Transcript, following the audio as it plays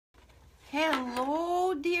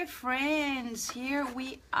Hello, dear friends. Here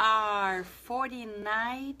we are, 40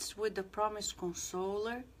 nights with the Promised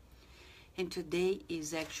Consoler. And today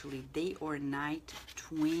is actually day or night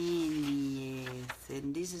 20th.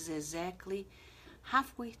 And this is exactly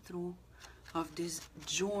halfway through of this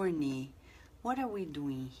journey. What are we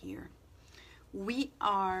doing here? We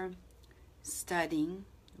are studying,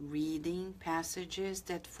 reading passages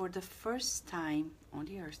that for the first time on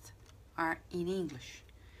the earth are in English.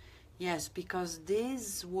 Yes, because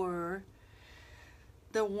these were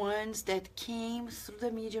the ones that came through the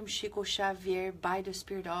medium Chico Xavier by the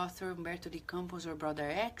spirit author Humberto de Campos, or Brother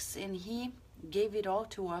X, and he gave it all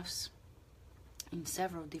to us in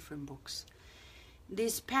several different books.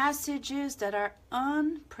 These passages that are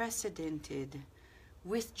unprecedented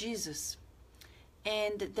with Jesus,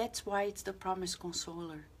 and that's why it's the Promised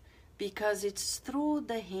Consoler, because it's through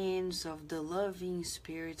the hands of the loving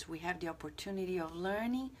spirits we have the opportunity of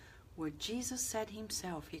learning where Jesus said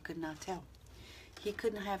himself he could not tell. He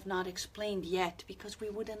couldn't have not explained yet because we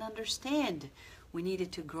wouldn't understand. We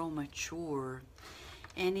needed to grow mature.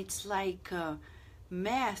 And it's like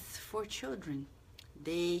math for children.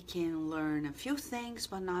 They can learn a few things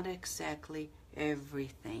but not exactly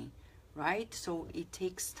everything, right? So it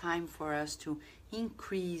takes time for us to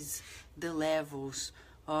increase the levels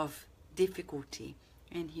of difficulty.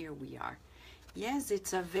 And here we are. Yes,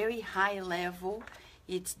 it's a very high level.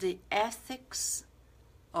 It's the ethics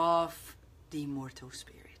of the immortal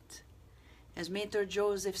spirit. As Mentor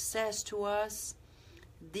Joseph says to us,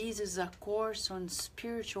 this is a course on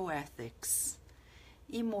spiritual ethics.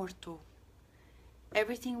 Immortal.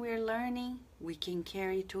 Everything we're learning, we can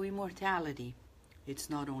carry to immortality. It's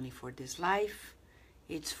not only for this life,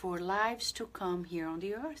 it's for lives to come here on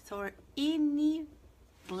the earth or any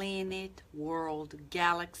planet, world,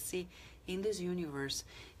 galaxy in this universe.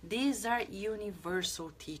 These are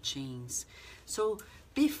universal teachings. So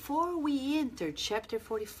before we enter chapter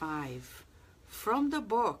 45 from the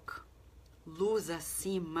book Luz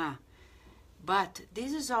Acima, but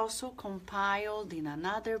this is also compiled in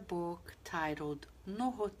another book titled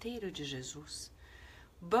No Roteiro de Jesus,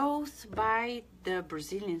 both by the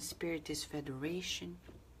Brazilian Spiritist Federation.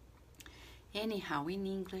 Anyhow, in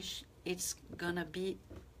English, it's gonna be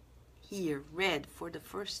here read for the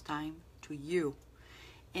first time to you,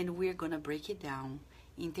 and we're gonna break it down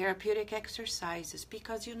in therapeutic exercises,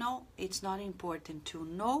 because you know it's not important to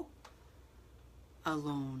know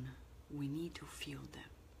alone. We need to feel them.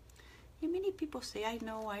 And many people say, I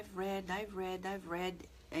know, I've read,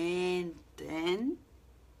 and then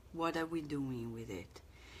what are we doing with it?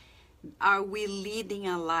 Are we leading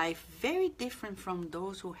a life very different from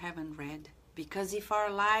those who haven't read? Because if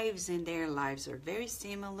our lives and their lives are very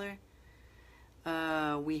similar,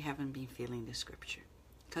 we haven't been feeling the scripture.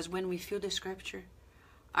 Because when we feel the scripture,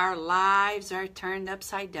 our lives are turned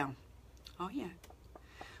upside down. Oh yeah.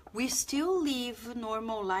 We still live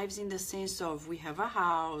normal lives in the sense of we have a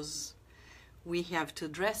house, we have to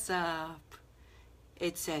dress up,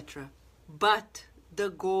 etc. But the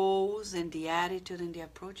goals and the attitude and the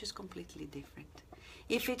approach is completely different.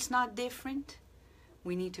 If it's not different,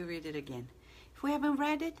 we need to read it again. If we haven't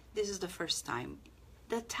read it, this is the first time.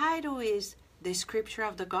 The title is The Scripture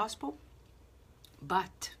of the Gospel,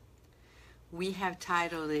 but we have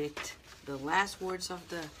titled it The Last Words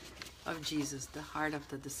of Jesus, the Heart of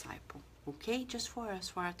the Disciple. Okay, just for us,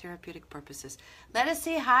 for our therapeutic purposes. Let us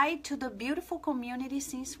say hi to the beautiful community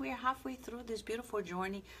since we are halfway through this beautiful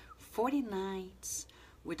journey, 40 nights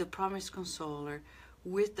with the Promised Consoler,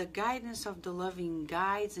 with the guidance of the loving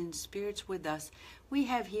guides and spirits with us. We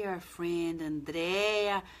have here our friend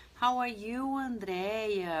Andrea. How are you,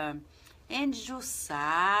 Andrea? And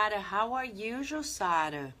Jussara. How are you,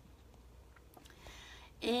 Jussara?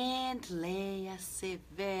 And Leia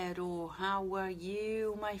Severo, how are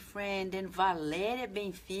you, my friend? And Valéria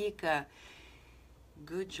Benfica.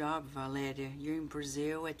 Good job, Valéria. You're in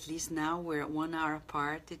Brazil. At least now we're 1 hour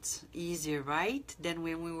apart. It's easier, right? Than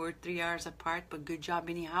when we were 3 hours apart, but good job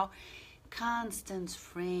anyhow. Constance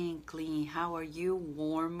Franklin, how are you?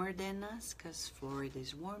 Warmer than us? Because Florida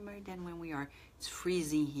is warmer than when we are. It's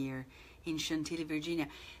freezing here in Chantilly, Virginia.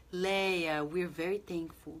 Leia, we're very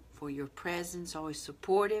thankful for your presence, always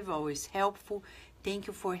supportive, always helpful. Thank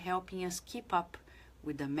you for helping us keep up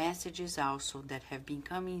with the messages also that have been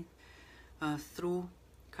coming through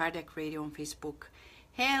Kardec Radio on Facebook.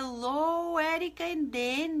 Hello, Erica and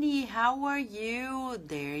Danny. How are you?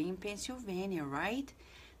 They're in Pennsylvania, right?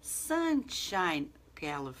 Sunshine,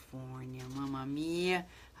 California, Mamma Mia.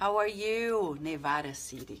 How are you? Nevada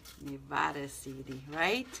City,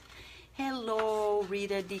 right? Hello,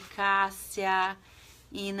 Rita Di Cassia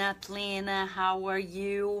in Atlanta. How are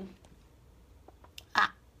you?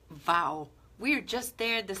 Val. We're just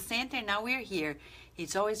there at the center, now we're here.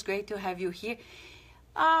 It's always great to have you here.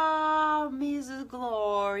 Ah, Mrs.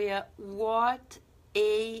 Gloria, what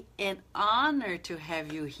an honor to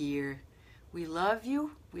have you here. We love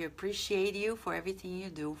you. We appreciate you for everything you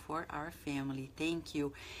do for our family. Thank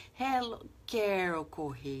you. Hello, Carol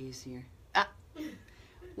Correia is here.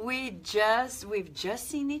 We've just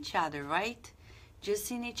seen each other, right? Just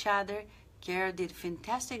seen each other. Carol did a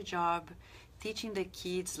fantastic job teaching the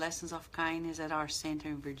kids lessons of kindness at our center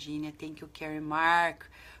in Virginia. Thank you, Carrie Mark,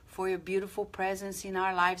 for your beautiful presence in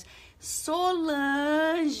our lives.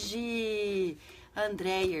 Solange!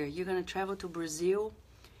 Andrea, you're going to travel to Brazil.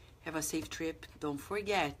 Have a safe trip. Don't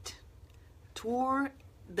forget. Tour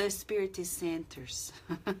the Spiritist centers.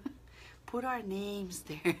 Put our names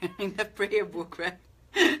there in the prayer book, right?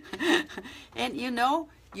 And you know,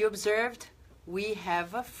 you observed, we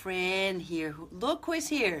have a friend here. Look who is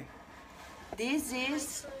here. This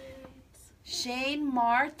is Shane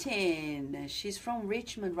Martin. She's from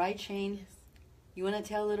Richmond, right, Shane? Yes. You want to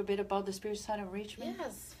tell a little bit about the Spirit Side of Richmond?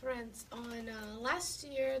 Yes, friends. On last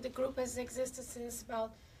year, the group has existed since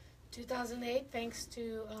about 2008, thanks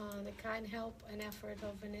to the kind help and effort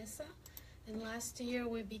of Vanessa. And last year,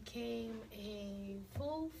 we became a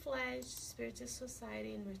full-fledged Spiritist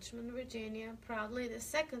society in Richmond, Virginia, proudly the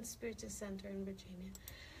second Spiritist center in Virginia.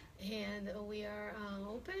 And we are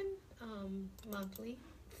open monthly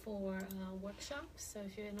for workshops. So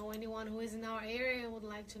if you know anyone who is in our area and would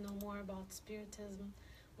like to know more about Spiritism,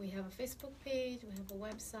 we have a Facebook page, we have a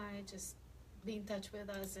website. Just be in touch with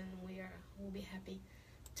us, and we'll be happy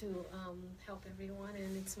to help everyone.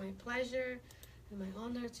 And it's my pleasure and my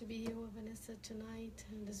honor to be here with Vanessa tonight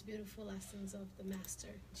and these beautiful lessons of the Master,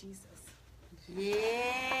 Jesus.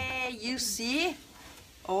 Yeah, you see?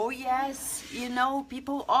 Oh, yes. You know,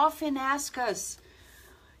 people often ask us,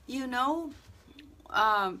 you know,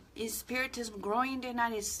 is Spiritism growing in the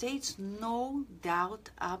United States? No doubt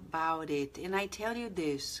about it. And I tell you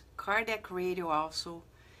this, Kardec Radio also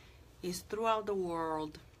is throughout the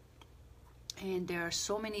world. And there are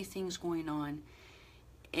so many things going on.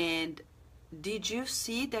 And did you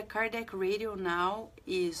see that Kardec Radio now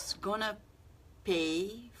is gonna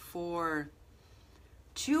pay for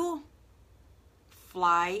 2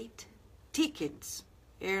 flight tickets,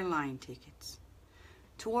 airline tickets,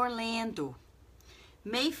 to Orlando.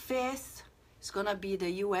 May 5th is gonna be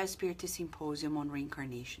the U.S. Spiritist Symposium on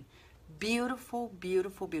Reincarnation. Beautiful,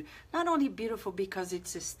 beautiful, beautiful. Not only beautiful because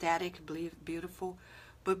it's aesthetic, beautiful,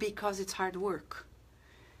 but because it's hard work.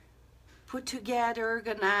 Put together,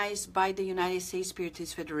 organized by the United States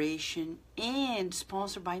Spiritist Federation and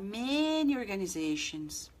sponsored by many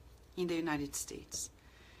organizations in the United States.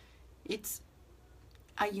 It's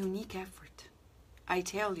a unique effort. I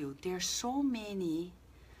tell you, there are so many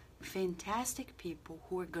fantastic people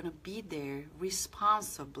who are going to be there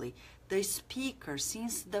responsibly. The speakers,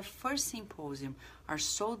 since the first symposium, are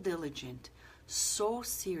so diligent, so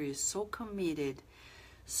serious, so committed.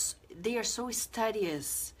 They are so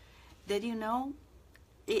studious that, you know,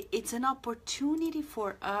 it's an opportunity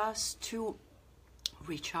for us to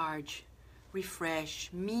recharge, refresh,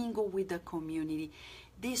 mingle with the community.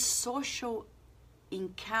 This social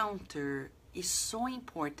encounter is so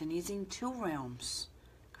important. It's in 2 realms,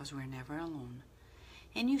 because we're never alone.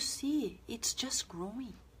 And you see, it's just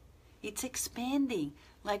growing. It's expanding,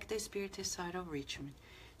 like the Spiritist Side of Richmond.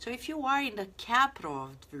 So if you are in the capital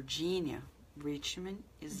of Virginia, Richmond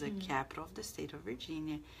is the capital of the state of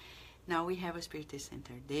Virginia. Now we have a Spiritist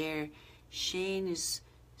Center there. Shane is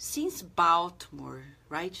since Baltimore,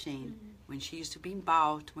 right, Shane? When she used to be in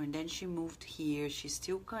Baltimore, and then she moved here. She's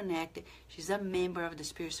still connected. She's a member of the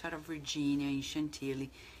Spirit Side of Virginia in Chantilly,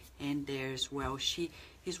 and there as well. She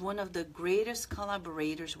is one of the greatest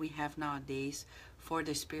collaborators we have nowadays for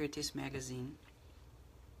the Spiritist magazine.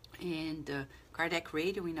 And Kardec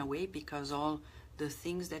Radio, in a way, because all the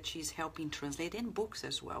things that she's helping translate, and books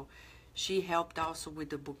as well. She helped also with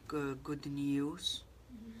the book Good News,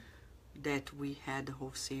 that we had the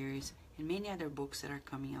whole series, and many other books that are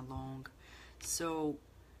coming along. So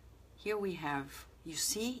here we have, you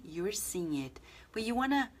see, you're seeing it. But you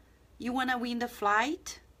wanna win the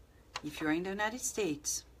flight if you're in the United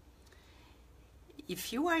States.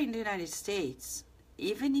 If you are in the United States,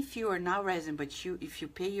 even if you are not resident, but if you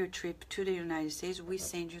pay your trip to the United States, we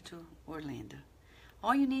send you to Orlando.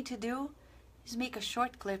 All you need to do is make a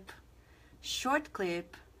short clip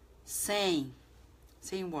saying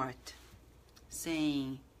what?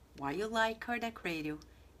 Saying why you like Kardec Radio,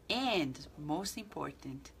 and most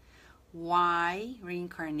important, why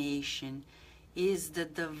reincarnation is the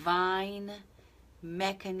divine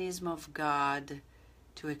mechanism of God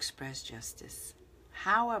to express justice.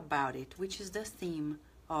 How about it? Which is the theme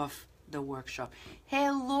of the workshop.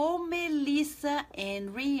 Hello, Melissa and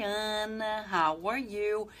Rihanna. How are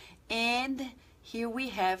you? And here we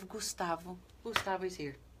have Gustavo. Gustavo is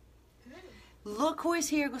here. Look who is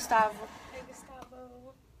here, Gustavo. Hey,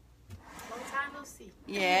 Gustavo. Long time no see.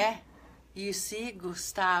 Yeah. You see,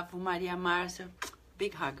 Gustavo, Maria Marcia.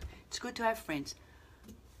 Big hug. It's good to have friends.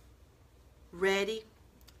 Ready?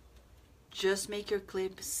 Just make your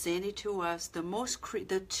clip, send it to us.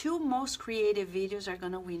 The two most creative videos are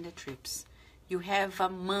gonna win the trips. You have a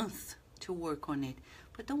month to work on it,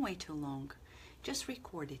 but don't wait too long. Just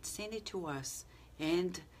record it, send it to us,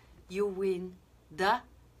 and you win the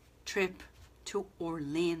trip to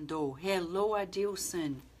Orlando. Hello,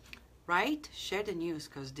 Adilson. Right? Share the news,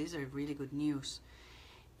 because these are really good news.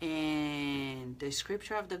 And the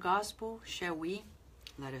scripture of the gospel, shall we?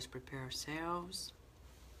 Let us prepare ourselves.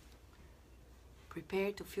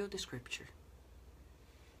 Prepare to feel the scripture.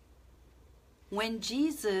 When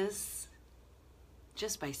Jesus,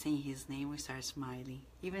 just by saying his name, we start smiling.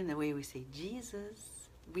 Even the way we say Jesus,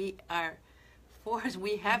 we are forced,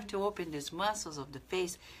 we have to open these muscles of the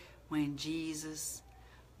face. When Jesus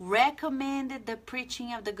recommended the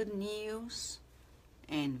preaching of the good news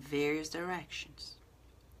in various directions,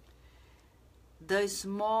 the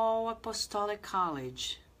small apostolic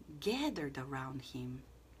college gathered around him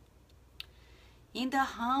in the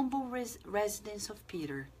humble residence of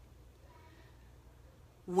Peter,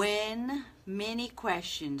 when many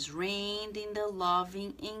questions reigned in the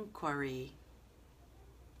loving inquiry.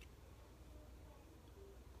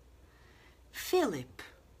 Philip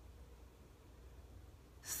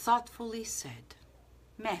thoughtfully said,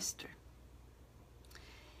 Master,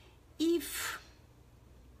 if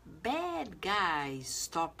bad guys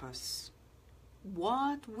stop us,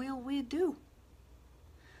 what will we do?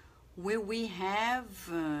 Will we have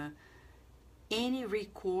any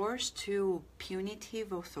recourse to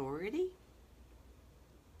punitive authority?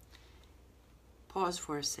 Pause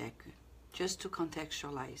for a second, just to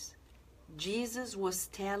contextualize. Jesus was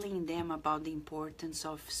telling them about the importance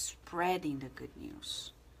of spreading the good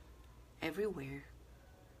news everywhere.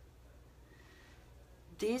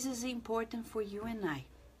 This is important for you and I,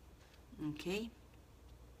 okay?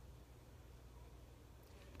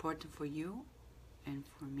 Important for you and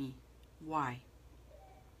for me. Why?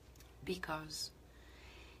 Because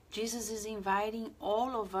Jesus is inviting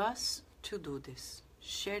all of us to do this.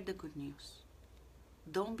 Share the good news.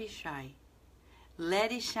 Don't be shy.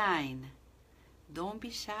 Let it shine. Don't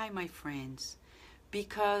be shy, my friends.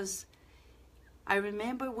 Because I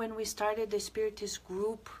remember when we started the Spiritist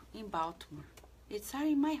group in Baltimore. It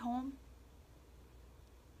started in my home.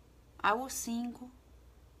 I was single.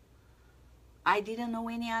 I didn't know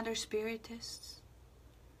any other Spiritists.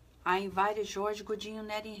 I invited George Godinho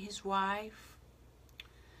Neto and his wife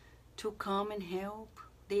to come and help.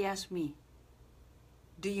 They asked me,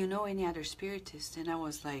 do you know any other Spiritists? And I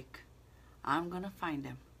was like, I'm going to find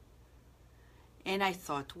them. And I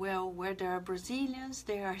thought, well, where there are Brazilians,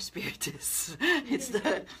 there are Spiritists. It's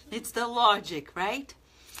the logic, right?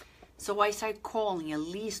 So I started calling a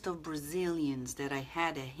list of Brazilians that I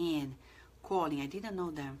had at hand, calling, I didn't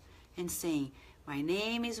know them, and saying, my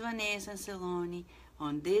name is Vanessa Anceloni,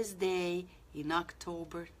 on this day in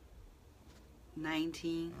October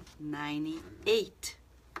 1998.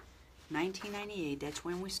 1998, that's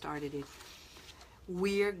when we started it.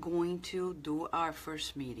 We're going to do our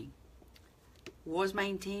first meeting. Was my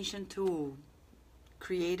intention to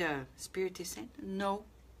create a Spiritist center? No.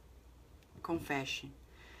 Confession.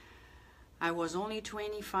 I was only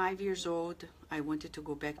 25 years old. I wanted to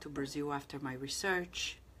go back to Brazil after my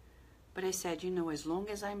research. But I said, you know, as long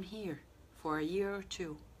as I'm here for a year or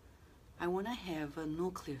two, I want to have a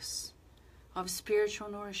nucleus of spiritual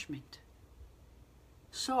nourishment.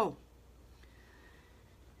 So,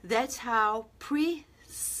 that's how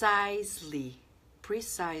precisely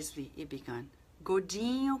it began.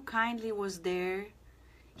 Godinho kindly was there.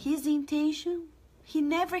 His intention, he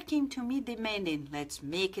never came to me demanding, let's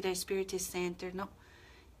make it a Spiritist center. No,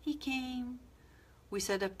 he came, we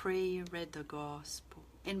said a prayer, read the gospel.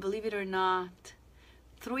 And believe it or not,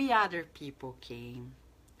 3 other people came.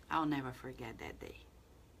 I'll never forget that day.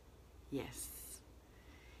 Yes.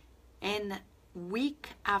 And week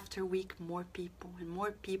after week, more people and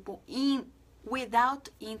more people without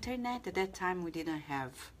internet. At that time, we didn't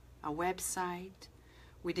have a website.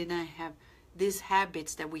 We didn't have these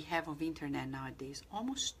habits that we have of internet nowadays.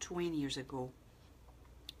 Almost 20 years ago.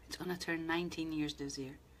 It's going to turn 19 years this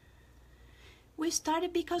year. We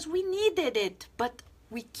started because we needed it, but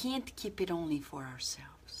we can't keep it only for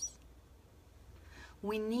ourselves.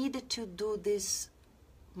 We needed to do this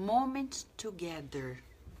moments together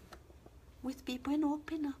with people and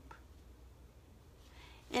open up.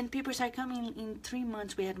 And people started coming. In 3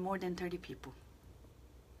 months, we had more than 30 people.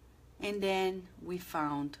 And then we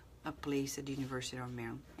found a place at the University of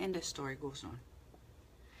Maryland, and the story goes on.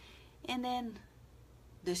 And then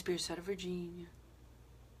the Spirits out of Virginia,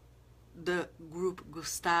 the group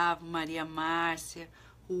Gustavo, Maria Márcia,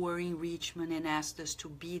 who were in Richmond and asked us to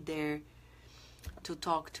be there to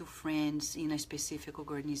talk to friends in a specific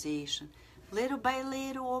organization. Little by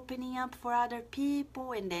little opening up for other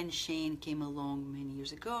people, and then Shane came along many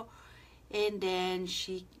years ago, and then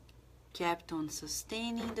she kept on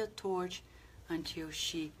sustaining the torch until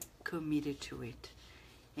she committed to it.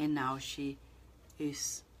 And now she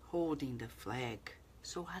is holding the flag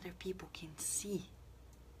so other people can see.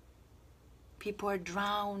 People are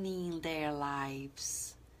drowning in their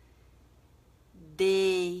lives.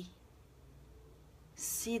 They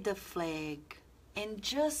see the flag, and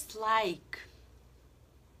just like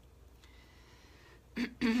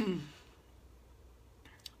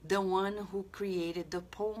the one who created the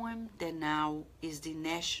poem that now is the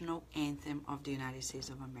national anthem of the United States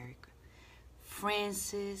of America,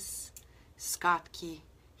 Francis Scott Key,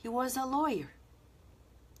 he was a lawyer.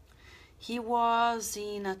 He was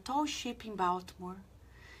in a tall ship in Baltimore,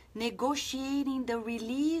 negotiating the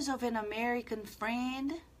release of an American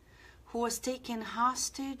friend who was taken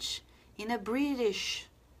hostage in a British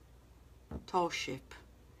tall ship.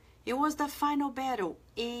 It was the final battle,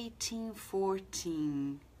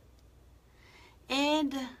 1814.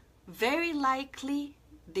 And very likely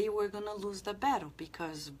they were going to lose the battle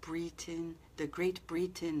because Britain, the Great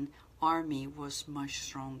Britain army was much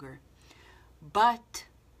stronger. But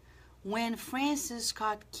when Francis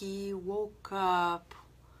Scott Key woke up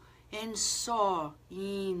and saw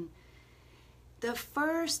in the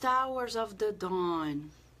first hours of the dawn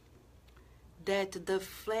that the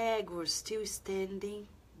flag was still standing,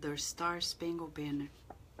 the Star-Spangled Banner,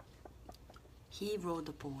 he wrote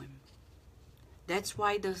the poem. That's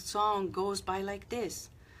why the song goes by like this.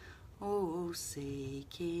 Oh, say,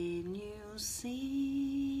 can you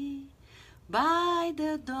see by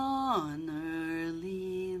the dawn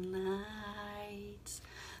early lights,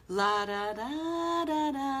 la da da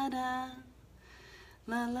da da da,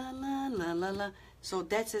 la la la la la la. So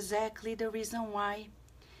that's exactly the reason why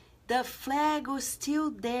the flag was still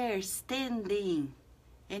there standing,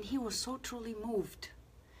 and he was so truly moved,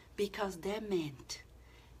 because that meant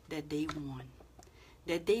that they won,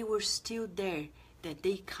 that they were still there, that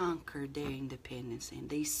they conquered their independence, and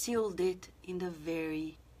they sealed it in the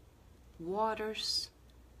very waters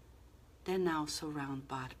that now surround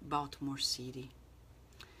Baltimore City.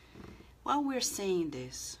 Well, we're saying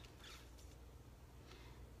this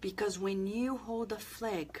because when you hold a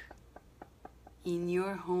flag in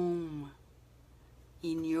your home,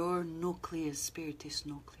 in your nucleus, spiritus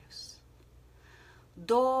nucleus,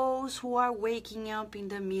 those who are waking up in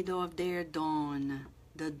the middle of their dawn,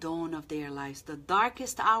 the dawn of their lives, the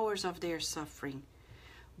darkest hours of their suffering,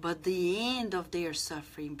 but the end of their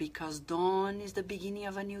suffering, because dawn is the beginning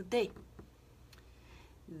of a new day.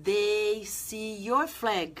 They see your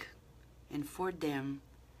flag, and for them,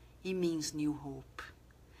 it means new hope,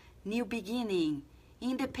 new beginning,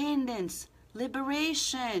 independence,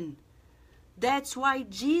 liberation. That's why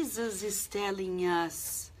Jesus is telling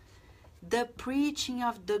us, the preaching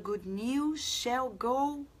of the good news shall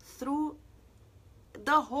go through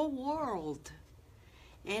the whole world.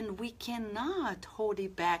 And we cannot hold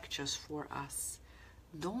it back just for us.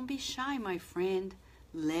 Don't be shy, my friend.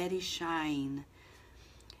 Let it shine.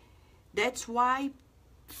 That's why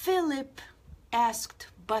Philip asked,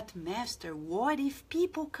 but Master, what if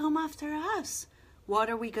people come after us? What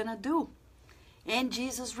are we going to do? And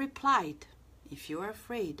Jesus replied, if you are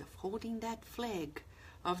afraid of holding that flag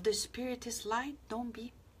of the Spirit's light, don't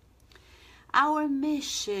be. Our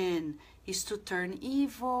mission is to turn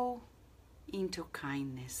evil into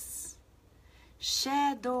kindness,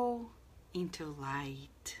 shadow into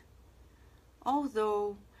light.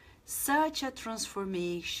 Although such a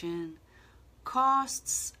transformation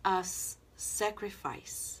costs us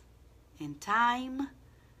sacrifice and time,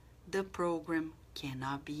 the program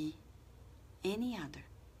cannot be any other.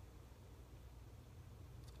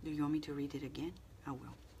 Do you want me to read it again? I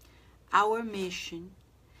will. Our mission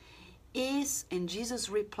is, and Jesus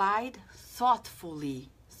replied, thoughtfully.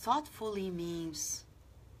 Thoughtfully means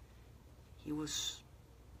he was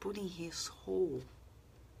putting his whole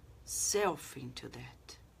self into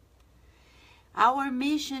that. Our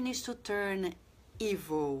mission is to turn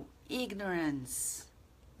evil, ignorance,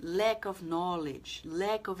 lack of knowledge,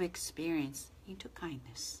 lack of experience into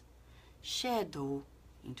kindness, shadow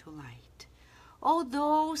into light.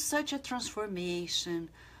 Although such a transformation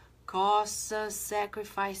costs us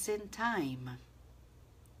sacrifice and time.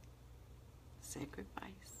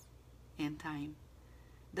 Sacrifice and time.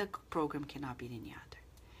 The program cannot be any other.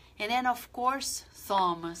 And then, of course,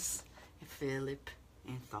 Thomas, Philip,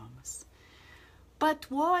 and Thomas. But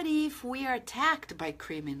what if we are attacked by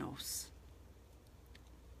criminals?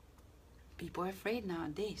 People are afraid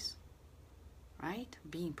nowadays, right?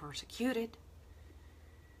 Being persecuted.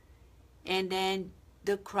 And then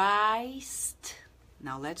the Christ.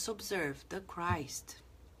 Now let's observe the Christ.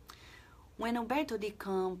 When Humberto de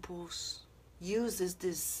Campos uses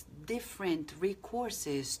these different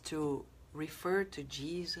recourses to refer to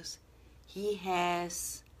Jesus, he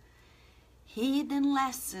has hidden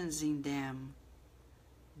lessons in them.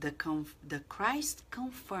 The Christ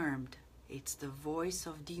confirmed, it's the voice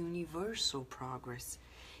of the universal progress.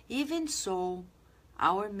 Even so,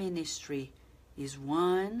 our ministry is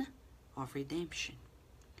one of redemption,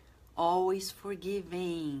 always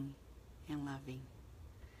forgiving and loving.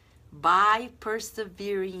 By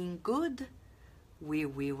persevering in good, we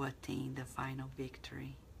will attain the final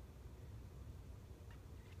victory.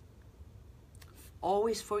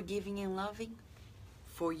 Always forgiving and loving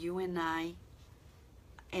for you and I.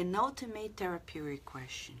 An ultimate therapeutic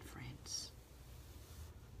question, friends.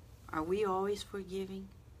 Are we always forgiving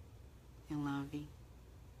and loving?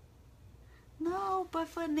 No, but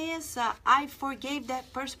Vanessa, I forgave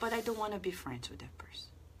that person, but I don't want to be friends with that person.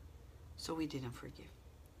 So we didn't forgive.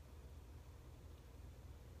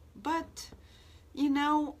 But, you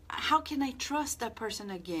know, how can I trust that person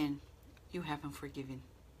again? You haven't forgiven.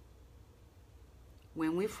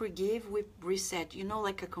 When we forgive, we reset. You know,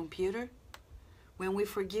 like a computer? When we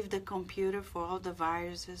forgive the computer for all the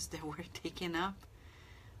viruses that were taken up,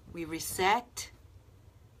 we reset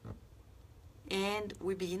and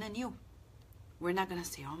we begin anew. We're not going to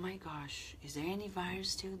say, oh my gosh, is there any virus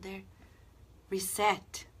still there?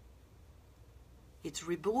 Reset. It's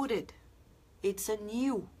rebooted. It's a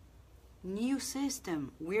new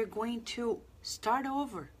system. We're going to start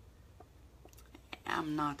over.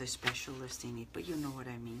 I'm not a specialist in it, but you know what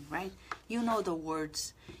I mean, right? You know the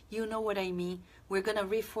words. You know what I mean. We're going to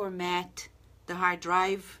reformat the hard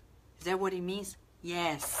drive. Is that what it means?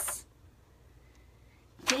 Yes.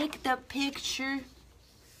 Take the picture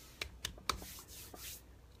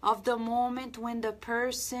of the moment when the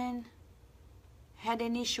person had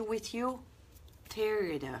an issue with you. Tear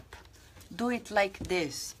it up. Do it like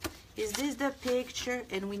this. Is this the picture?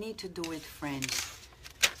 And we need to do it, friends,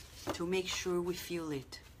 to make sure we feel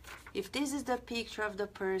it. If this is the picture of the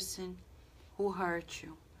person who hurt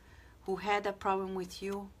you, who had a problem with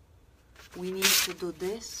you, we need to do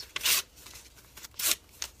this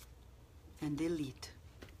and delete.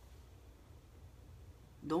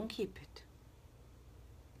 Don't keep it.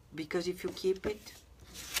 Because if you keep it,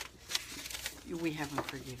 we haven't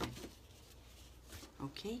forgiven.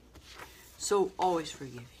 Okay? So, always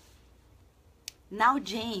forgiving. Now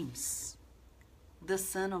James, the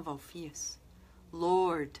son of Alphaeus,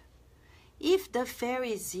 Lord, if the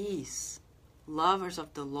Pharisees, lovers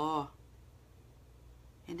of the law,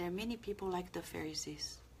 and there are many people like the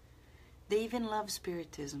Pharisees, they even love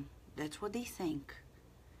Spiritism. That's what they think.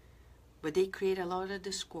 But they create a lot of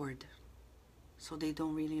discord, so they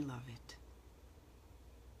don't really love it.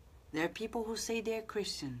 There are people who say they're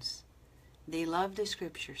Christians. They love the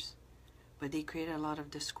scriptures, but they create a lot of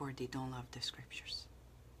discord. They don't love the scriptures.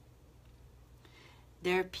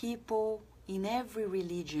 There are people in every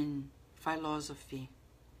religion, philosophy,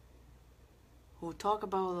 who talk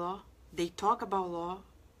about law. They talk about law,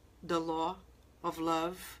 the law of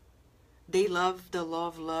love. They love the law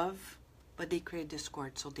of love, but they create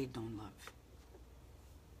discord, so they don't love.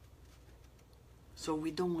 So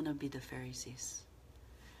we don't want to be the Pharisees.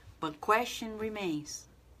 But question remains,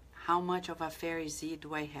 how much of a Pharisee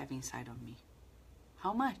do I have inside of me?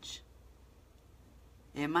 How much?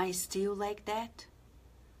 Am I still like that?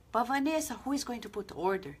 But Vanessa, who is going to put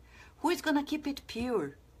order? Who is going to keep it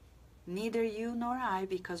pure? Neither you nor I,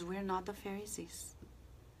 because we're not the Pharisees.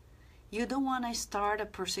 You don't want to start a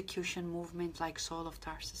persecution movement like Saul of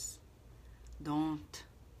Tarsus. Don't.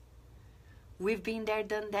 We've been there,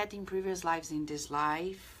 done that in previous lives. In this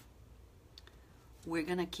life, we're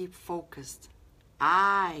going to keep focused.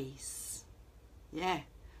 Eyes. Yeah.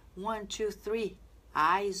 1, 2, 3.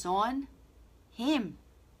 Eyes on Him.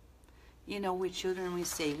 You know, with children we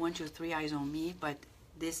say 1, 2, 3, eyes on me, but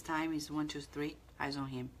this time is 1, 2, 3, eyes on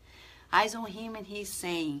Him. Eyes on Him, and He's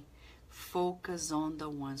saying, focus on the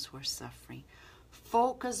ones who are suffering.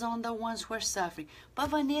 Focus on the ones who are suffering.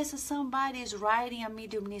 But Vanessa, somebody is writing a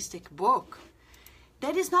mediumistic book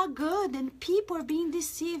that is not good, and people are being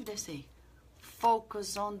deceived. I say,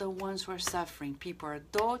 focus on the ones who are suffering. People are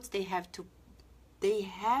adults, they have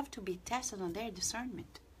to be tested on their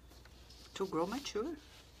discernment to grow mature.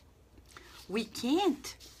 We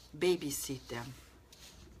can't babysit them.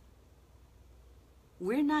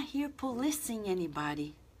 We're not here policing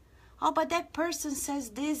anybody. Oh, but that person says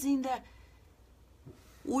this in the...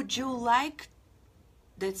 Would you like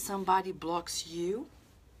that somebody blocks you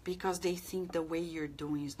because they think the way you're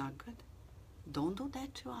doing is not good? Don't do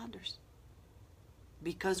that to others.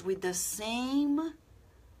 Because with the same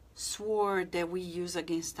sword that we use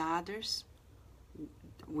against others,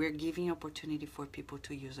 we're giving opportunity for people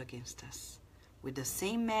to use against us. With the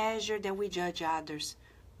same measure that we judge others,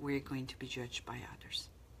 we're going to be judged by others.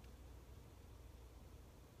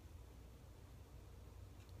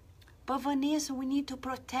 But Vanessa, we need to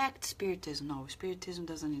protect Spiritism. No, Spiritism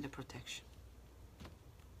doesn't need a protection.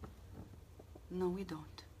 No, we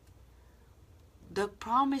don't. The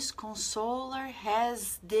Promised Consoler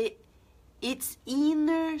has its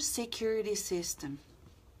inner security system,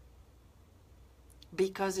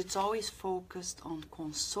 because it's always focused on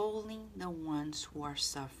consoling the ones who are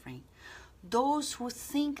suffering. Those who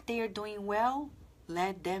think they are doing well,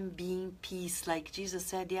 let them be in peace, like Jesus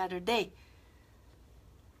said the other day.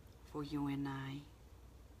 For you and I,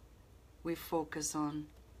 we focus on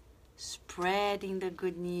spreading the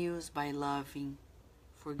good news by loving,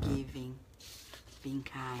 forgiving, being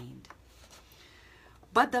kind.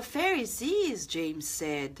 But the Pharisees, James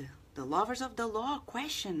said, the lovers of the law,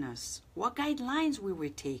 question us what guidelines we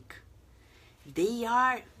will take. They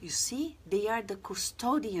are, you see, they are the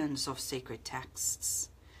custodians of sacred texts,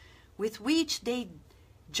 with which they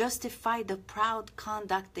justify the proud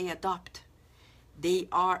conduct they adopt. They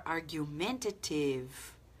are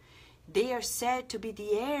argumentative. They are said to be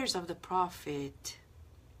the heirs of the prophet.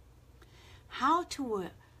 How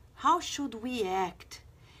should we act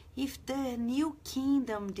if the new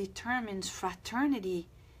kingdom determines fraternity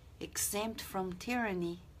exempt from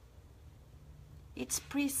tyranny? It's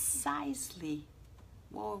precisely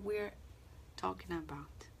what we're talking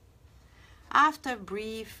about. After a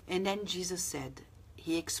brief, and then Jesus said,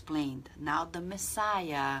 he explained, now the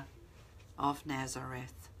Messiah of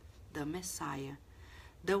Nazareth, the Messiah,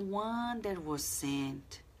 the one that was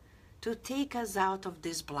sent to take us out of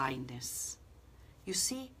this blindness. You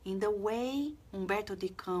see, in the way Humberto de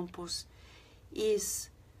Campos is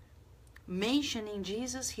mentioning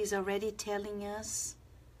Jesus, he's already telling us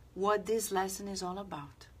what this lesson is all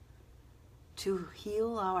about. To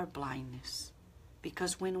heal our blindness.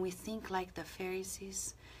 Because when we think like the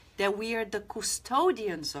Pharisees, that we are the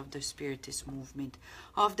custodians of the Spiritist movement,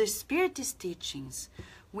 of the Spiritist teachings,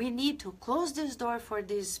 we need to close this door for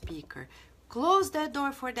this speaker, close that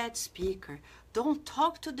door for that speaker. Don't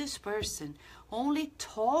talk to this person. Only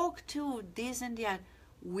talk to this and that.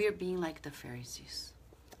 We're being like the Pharisees.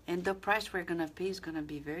 And the price we're going to pay is going to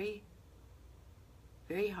be very,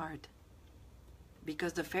 very hard.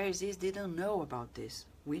 Because the Pharisees didn't know about this.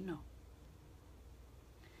 We know.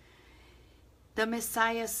 The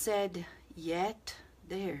Messiah said, yet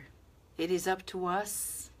there, it is up to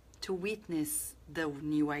us to witness the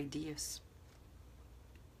new ideas.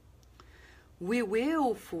 We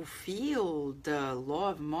will fulfill the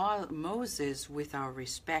law of Moses with our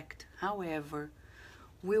respect. However,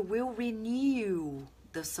 we will renew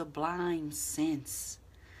the sublime sense,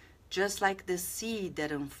 just like the seed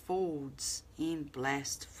that unfolds in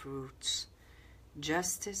blessed fruits.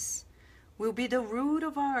 Justice will be the root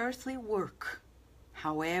of our earthly work.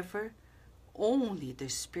 However, only the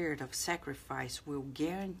spirit of sacrifice will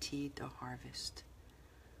guarantee the harvest.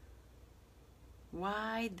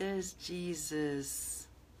 Why does Jesus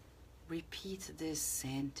repeat this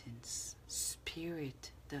sentence?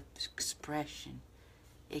 Spirit, the expression,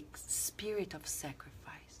 spirit of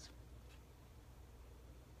sacrifice.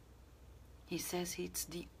 He says it's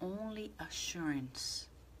the only assurance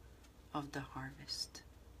of the harvest.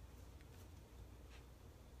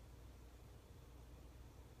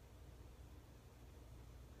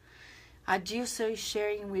 Adilson is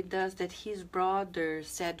sharing with us that his brother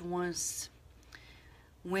said once,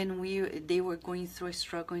 when they were going through a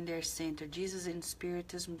struggle in their center, Jesus and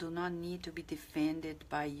Spiritism do not need to be defended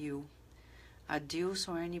by you, Adilson,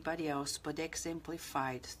 or anybody else, but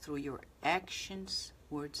exemplified through your actions,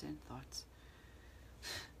 words, and thoughts.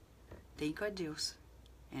 Thank you, Adilson.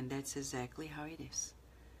 And that's exactly how it is.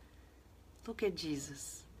 Look at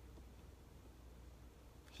Jesus.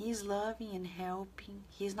 He's loving and helping.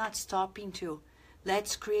 He's not stopping to,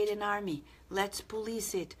 let's create an army. Let's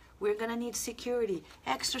police it. We're going to need security,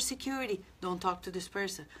 extra security. Don't talk to this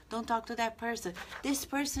person. Don't talk to that person. This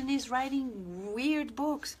person is writing weird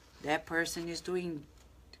books. That person is doing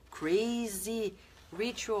crazy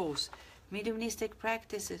rituals, mediumistic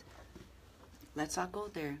practices. Let's not go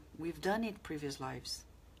there. We've done it previous lives.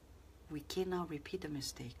 We cannot repeat the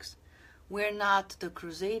mistakes. We're not the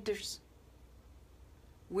Crusaders.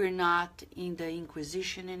 We're not in the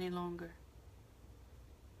Inquisition any longer.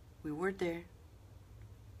 We were there.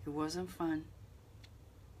 It wasn't fun.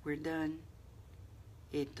 We're done.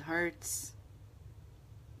 It hurts.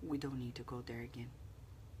 We don't need to go there again.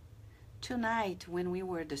 Tonight, when we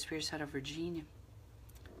were at the Spirit Side of Virginia,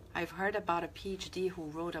 I've heard about a PhD who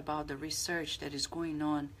wrote about the research that is going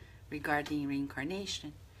on regarding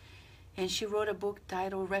reincarnation. And she wrote a book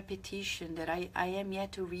titled Repetition that I am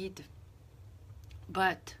yet to read.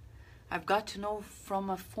 But I've got to know from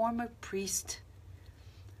a former priest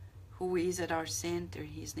who is at our center.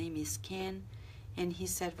 His name is Ken. And he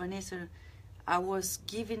said, Vanessa, I was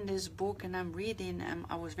given this book and I'm reading.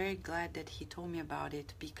 I was very glad that he told me about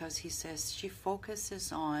it, because he says she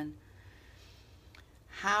focuses on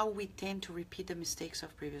how we tend to repeat the mistakes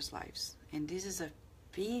of previous lives. And this is a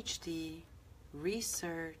PhD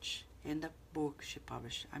research in the book she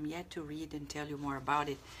published. I'm yet to read and tell you more about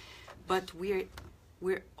it. But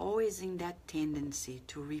we're always in that tendency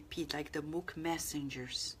to repeat, like the book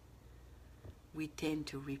messengers. We tend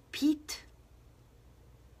to repeat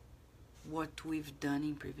what we've done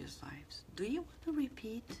in previous lives. Do you want to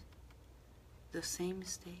repeat the same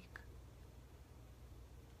mistake?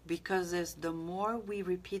 Because as the more we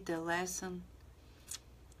repeat the lesson,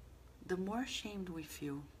 the more ashamed we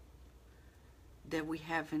feel that we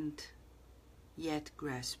haven't yet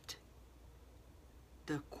grasped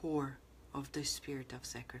the core of the spirit of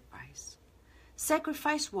sacrifice.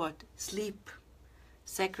 Sacrifice what? Sleep.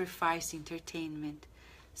 Sacrifice entertainment.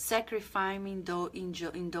 Sacrificing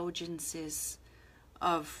indulgences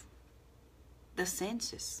of the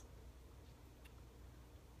senses.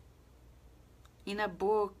 In a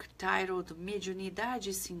book titled Mediunidade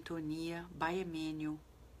e Sintonia by Emmanuel,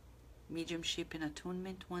 Mediumship and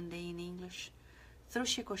Attunement, one day in English, through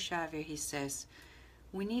Chico Xavier, he says,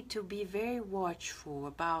 we need to be very watchful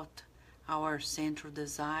about our central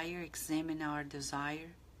desire, examine our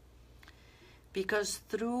desire, because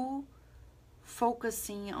through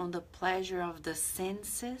focusing on the pleasure of the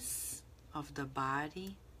senses, of the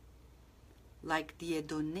body, like the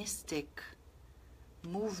hedonistic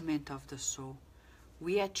movement of the soul,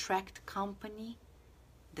 we attract company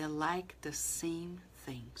that like the same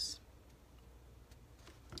things.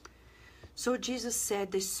 So Jesus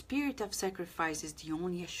said the spirit of sacrifice is the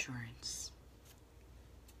only assurance.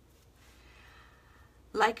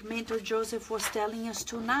 Like Mentor Joseph was telling us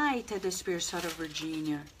tonight at the Spirit Side of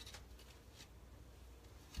Virginia,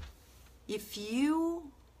 if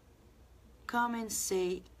you come and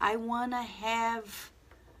say, I want to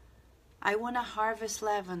harvest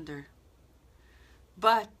lavender,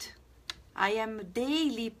 but I am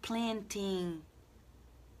daily planting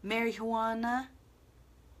marijuana,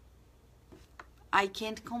 I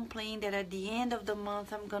can't complain that at the end of the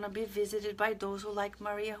month I'm going to be visited by those who like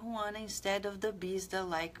marijuana instead of the bees that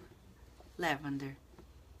like lavender.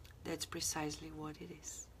 That's precisely what it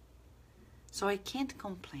is. So I can't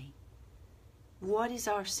complain. What is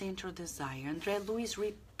our central desire? André Luiz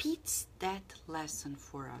repeats that lesson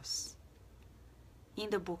for us in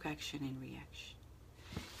the book Action and Reaction.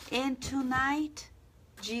 And tonight,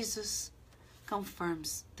 Jesus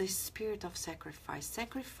confirms the spirit of sacrifice,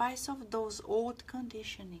 sacrifice of those old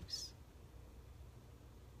conditionings.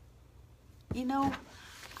 You know,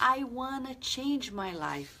 I want to change my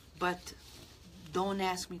life, but don't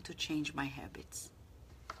ask me to change my habits.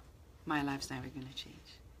 My life's never going to change.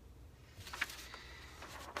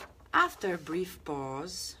 After a brief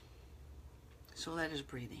pause, so let us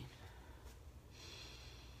breathe in.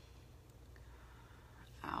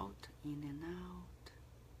 Out, in and out.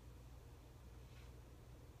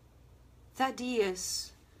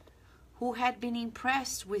 Thaddeus, who had been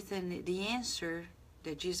impressed with the answer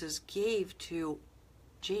that Jesus gave to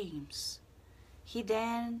James, he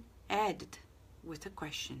then added with a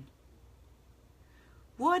question.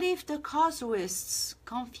 What if the casuists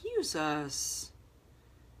confuse us?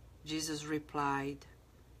 Jesus replied,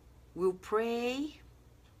 we'll pray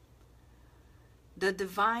the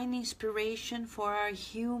divine inspiration for our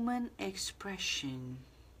human expression.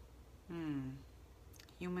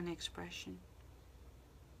 Human expression.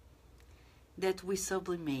 That we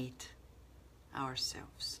sublimate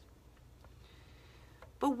ourselves.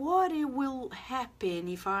 But what will happen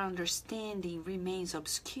if our understanding remains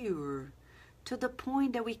obscure to the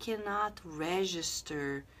point that we cannot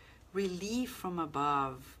register relief from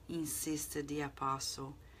above, insisted the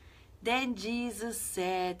apostle. Then Jesus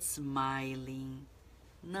said, smiling,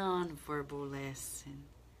 non-verbal lesson.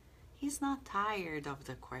 He's not tired of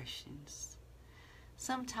the questions.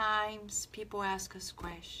 Sometimes people ask us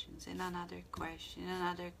questions and another question,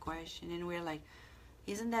 and we're like,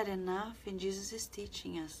 isn't that enough? And Jesus is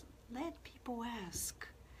teaching us, let people ask.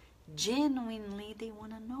 Genuinely, they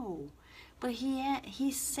want to know. But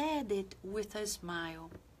he said it with a smile.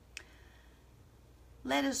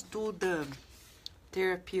 Let us do the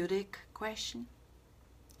therapeutic question.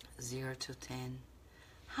 0 to 10.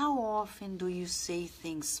 How often do you say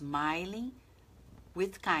things smiling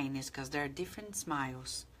with kindness? Because there are different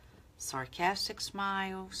smiles. Sarcastic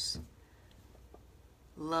smiles,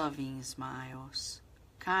 loving smiles,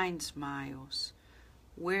 kind smiles.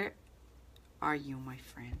 Where are you, my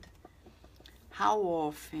friend? How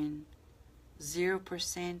often,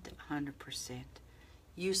 0%, 100%,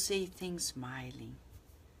 you say things smiling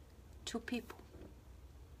to people?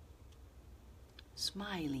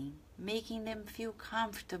 Smiling, making them feel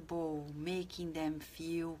comfortable, making them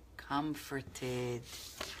feel comforted.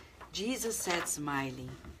 Jesus said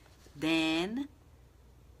smiling. Then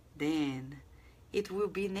it will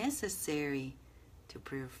be necessary to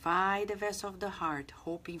purify the vessel of the heart,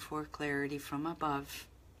 hoping for clarity from above.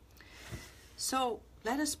 So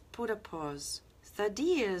let us put a pause.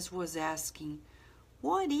 Thaddeus was asking,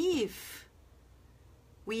 what if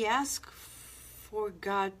we ask for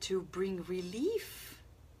God to bring relief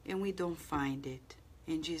and we don't find it?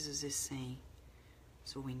 And Jesus is saying,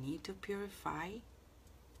 so we need to purify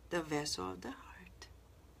the vessel of the heart.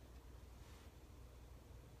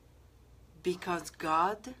 Because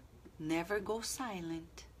God never goes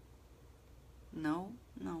silent. No.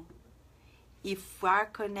 If our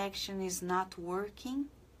connection is not working,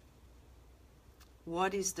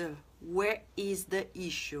 where is the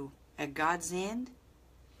issue? At God's end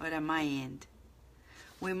or at my end?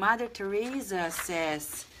 When Mother Teresa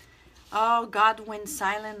says, oh, God went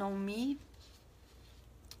silent on me,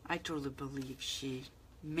 I truly believe she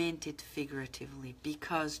meant it figuratively,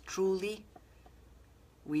 because truly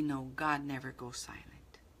we know God never goes silent.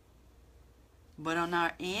 But on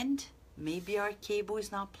our end, maybe our cable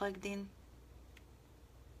is not plugged in,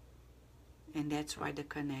 and that's why the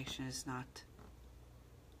connection is not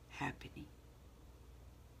happening.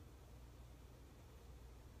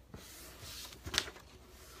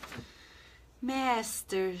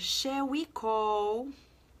 Master, shall we call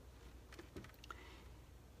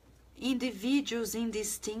individuals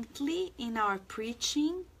indistinctly in our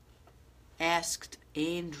preaching? Asked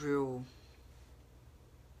Andrew.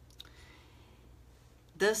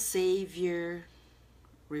 The Savior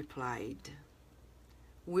replied,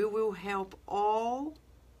 we will help all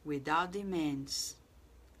without demands.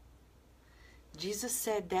 Jesus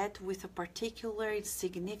said that with a particular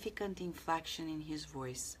significant inflection in his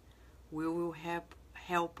voice. We will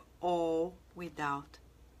help all without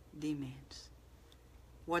demands.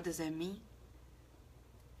 What does that mean?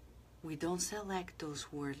 We don't select those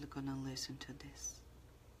who are going to listen to this.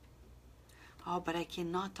 Oh, but I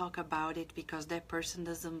cannot talk about it because that person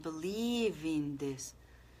doesn't believe in this.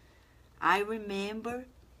 I remember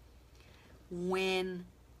when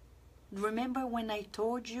I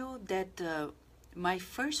told you that my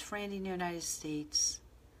first friend in the United States,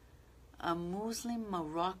 a Muslim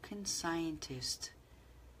Moroccan scientist,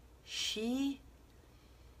 she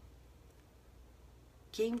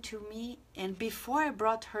came to me, and before I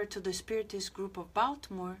brought her to the Spiritist group of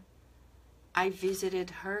Baltimore, I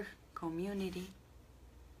visited her community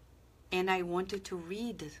and I wanted to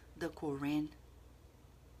read the Quran.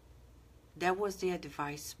 That was the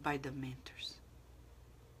advice by the mentors.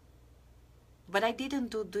 But I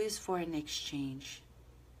didn't do this for an exchange.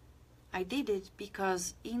 I did it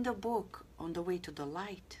because in the book, On the Way to the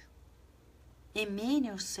Light,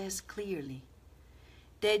 Emmanuel says clearly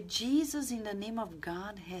that Jesus, in the name of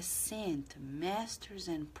God, has sent masters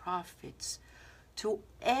and prophets to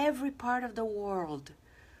every part of the world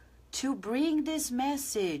to bring this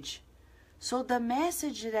message. So the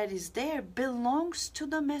message that is there belongs to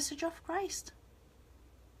the message of Christ.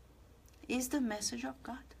 Is the message of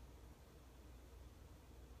God.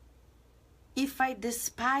 If I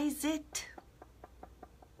despise it,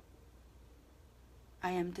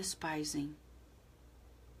 I am despising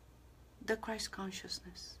the Christ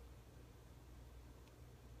consciousness.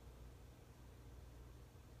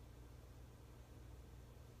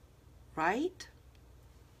 Right?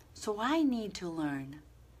 So I need to learn.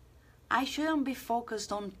 I shouldn't be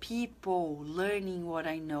focused on people learning what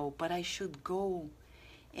I know, but I should go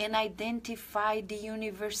and identify the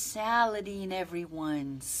universality in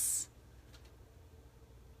everyone's.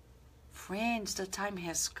 Friends, the time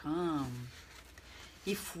has come.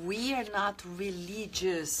 If we are not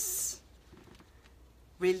religiously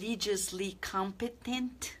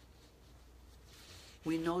competent,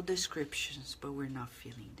 We know the scriptures, but we're not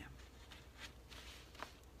feeling them.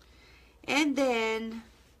 And then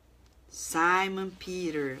Simon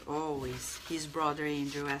Peter, always, his brother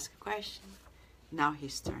Andrew asked a question. Now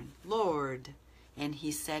his turn. Lord, and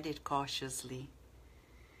he said it cautiously,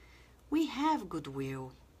 we have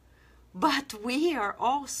goodwill, but we are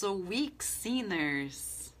also weak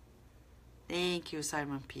sinners. Thank you,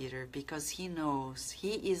 Simon Peter, because he knows,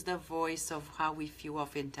 he is the voice of how we feel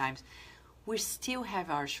oftentimes. We still have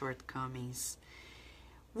our shortcomings.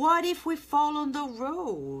 What if we fall on the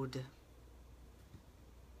road?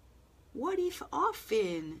 What if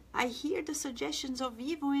often I hear the suggestions of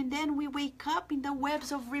evil and then we wake up in the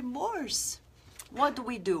webs of remorse? What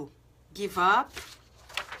do? Give up?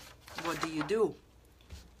 What do?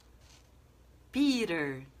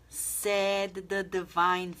 Peter, said the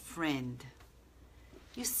divine friend.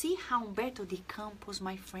 You see how Humberto de Campos,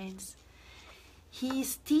 my friends, he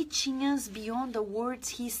is teaching us beyond the words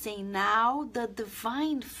he's saying now, the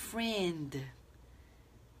divine friend.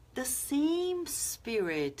 The same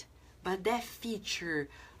spirit, but that feature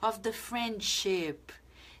of the friendship,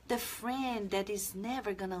 the friend that is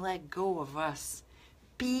never gonna let go of us.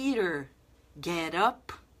 Peter, get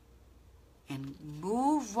up and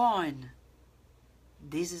move on.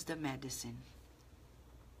 This is the medicine.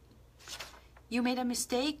 You made a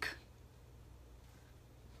mistake?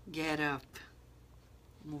 Get up.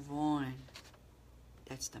 Move on.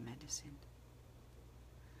 That's the medicine.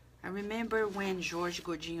 I remember when Jorge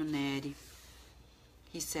Godinho Neri,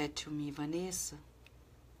 he said to me, Vanessa,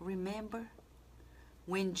 remember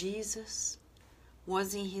when Jesus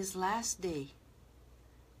was in his last day,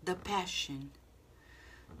 the passion,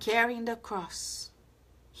 carrying the cross,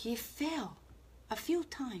 he fell a few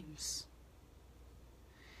times.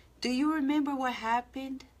 Do you remember what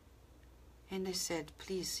happened? And I said,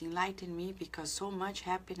 please enlighten me because so much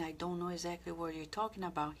happened, I don't know exactly what you're talking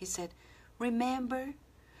about. He said, remember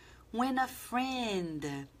when a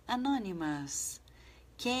friend, anonymous,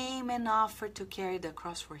 came and offered to carry the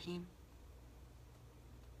cross for him?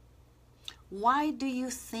 Why do you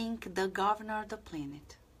think the governor of the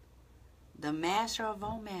planet, the master of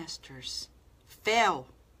all masters, fell?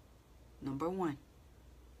 Number one.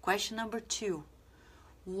 Question number two.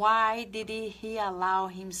 Why did he allow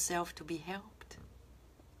himself to be helped?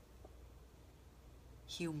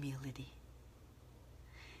 Humility.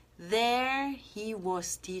 There he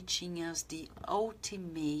was teaching us the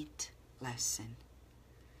ultimate lesson.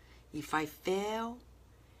 If I fail,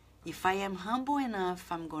 if I am humble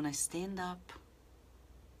enough, I'm going to stand up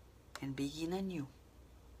and begin anew.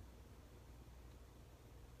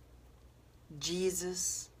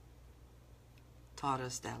 Jesus taught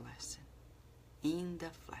us that lesson. In the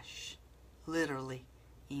flesh. Literally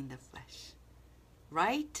in the flesh.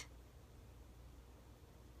 Right?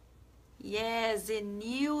 Yes,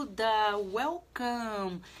 Enilda,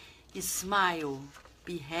 welcome. Smile.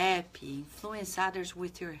 Be happy. Influence others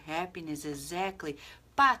with your happiness. Exactly.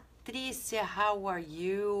 Patrícia, how are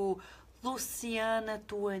you? Luciana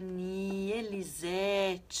Tuani,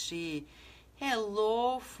 Elisete.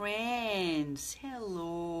 Hello, friends.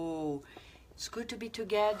 Hello. It's good to be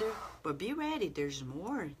together, but be ready. There's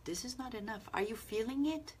more. This is not enough. Are you feeling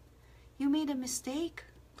it? You made a mistake?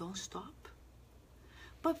 Don't stop.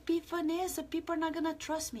 But Vanessa, people are not going to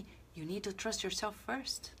trust me. You need to trust yourself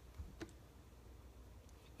first.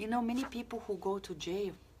 You know, many people who go to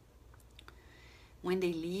jail, when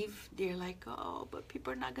they leave, they're like, oh, but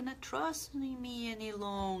people are not going to trust me any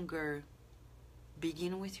longer.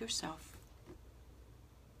 Begin with yourself.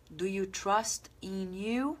 Do you trust in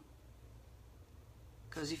you?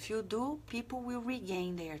 Because if you do, people will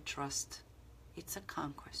regain their trust. It's a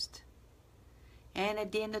conquest. And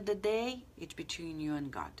at the end of the day, it's between you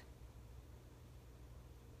and God.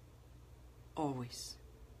 Always.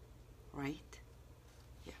 Right?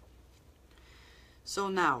 Yeah. So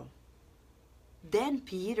now, then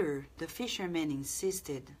Peter, the fisherman,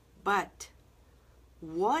 insisted, but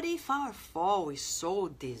what if our fall is so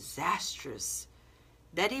disastrous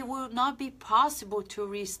that it will not be possible to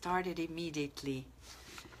restart it immediately?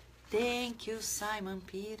 Thank you, Simon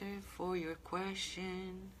Peter, for your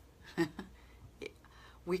question.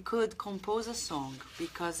 We could compose a song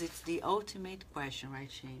because it's the ultimate question, right,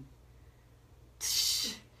 Shane?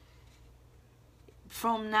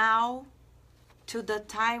 From now to the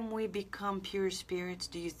time we become pure spirits,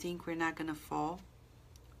 do you think we're not going to fall?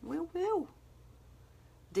 We will.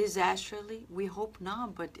 Disastrously, we hope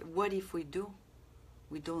not, but what if we do?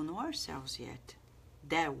 We don't know ourselves yet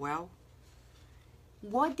that well.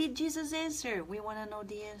 What did Jesus answer? We want to know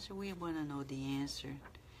the answer. We want to know the answer.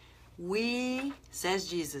 We, says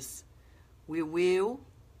Jesus, we will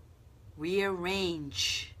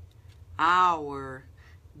rearrange our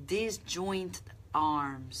disjointed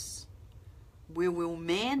arms. We will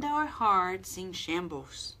mend our hearts in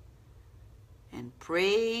shambles and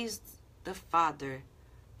praise the Father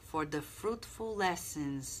for the fruitful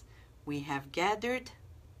lessons we have gathered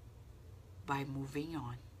by moving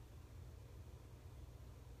on.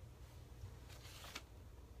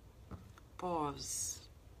 Pause.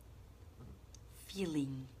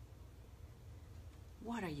 Feeling.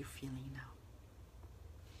 What are you feeling now?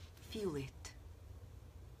 Feel it.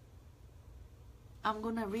 I'm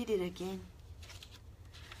gonna read it again.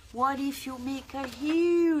 What if you make a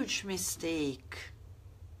huge mistake?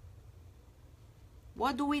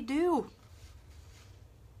 What do?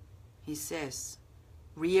 He says,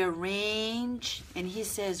 rearrange, and he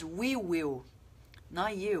says, we will,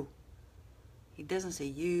 not you. He doesn't say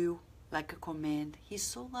you like a command. He's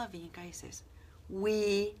so loving. He says,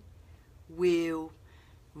 we will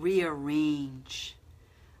rearrange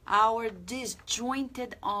our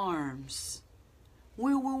disjointed arms.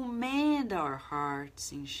 We will mend our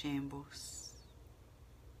hearts in shambles.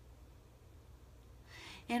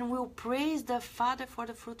 And we'll praise the Father for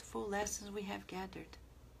the fruitful lessons we have gathered.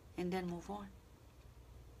 And then move on.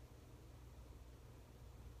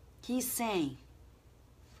 He's saying,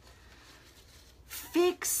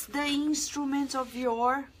 fix the instruments of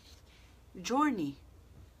your journey,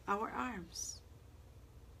 our arms.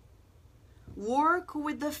 Work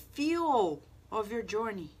with the fuel of your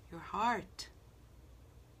journey, your heart.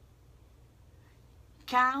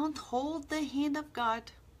 Count, hold the hand of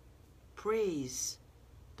God. Praise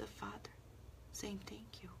the Father, saying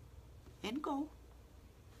thank you. And go.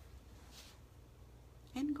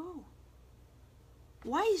 And go.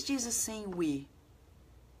 Why is Jesus saying we?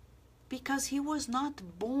 Because he was not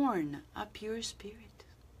born a pure spirit.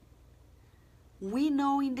 We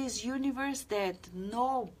know in this universe that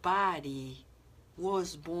nobody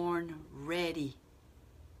was born ready.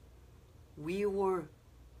 We were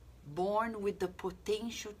born with the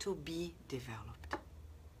potential to be developed.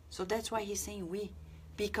 So that's why he's saying we.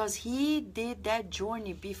 Because he did that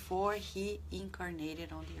journey before he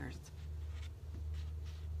incarnated on the earth.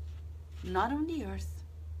 Not on the earth.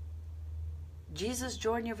 Jesus'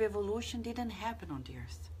 journey of evolution didn't happen on the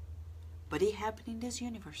earth. But it happened in this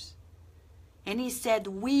universe. And he said,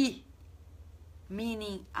 we,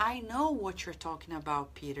 meaning, I know what you're talking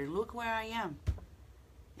about, Peter. Look where I am.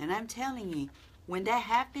 And I'm telling you, when that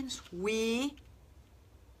happens, we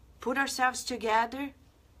put ourselves together,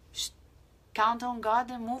 count on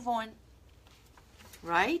God and move on.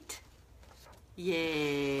 Right?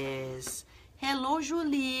 Yes. Hello,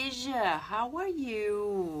 Julija. How are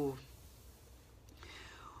you?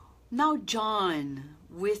 Now, John,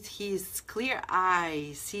 with his clear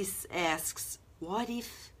eyes, he asks, what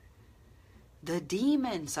if the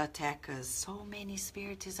demons attack us? So many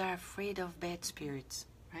spirits are afraid of bad spirits,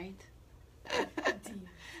 right?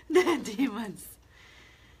 The demons.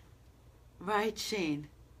 Right, Shane?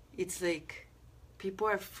 It's like people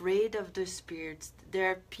are afraid of the spirits. There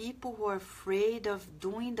are people who are afraid of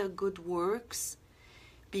doing the good works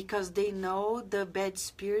because they know the bad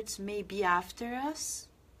spirits may be after us.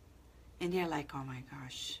 And they're like, oh my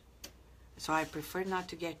gosh. So I prefer not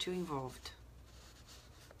to get too involved.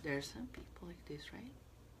 There are some people like this, right?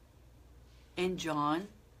 And John,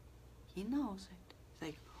 he knows it. It's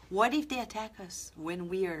like, what if they attack us when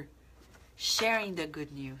we are sharing the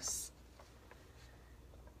good news?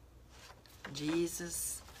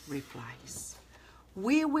 Jesus replies,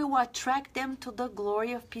 we will attract them to the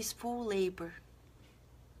glory of peaceful labor.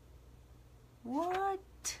 What?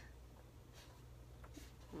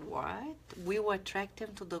 What? We will attract them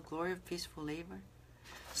to the glory of peaceful labor?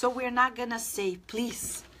 So we're not going to say,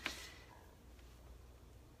 please,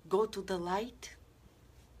 go to the light?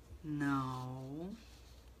 No.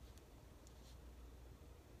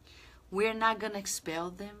 We're not going to expel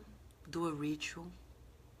them, do a ritual.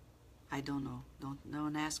 I don't know.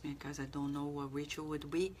 Don't ask me because I don't know what ritual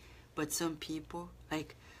would be. But some people,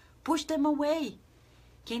 like, push them away.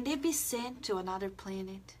 Can they be sent to another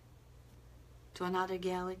planet? To another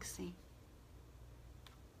galaxy?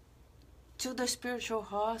 To the spiritual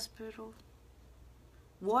hospital?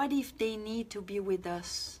 What if they need to be with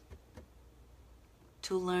us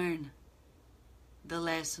to learn the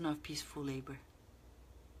lesson of peaceful labor?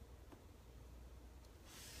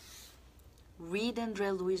 Read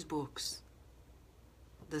André Luiz books,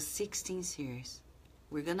 the 16 series.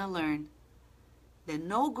 We're going to learn that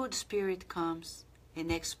no good spirit comes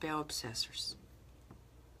and expel obsessors.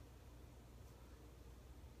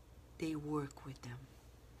 They work with them.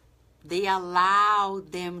 They allow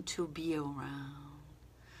them to be around.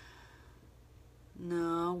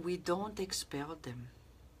 No, we don't expel them.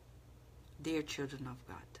 They are children of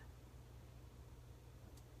God.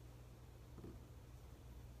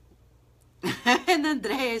 And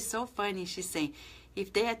Andrea is so funny. She's saying,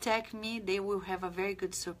 if they attack me, they will have a very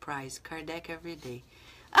good surprise. Kardec every day.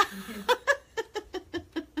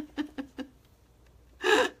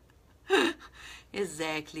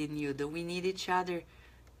 Exactly, Nilda. We need each other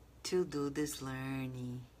to do this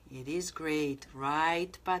learning. It is great,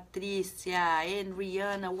 right, Patricia and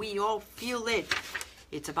Rihanna? We all feel it.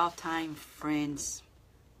 It's about time, friends.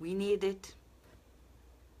 We need it.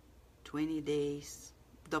 20 days.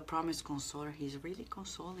 The Promised Consoler, he's really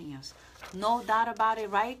consoling us. No doubt about it,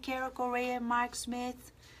 right, Carol Correa and Mark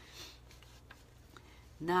Smith?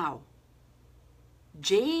 Now,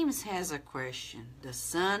 James has a question. The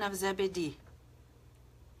son of Zebedee,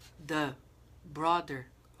 the brother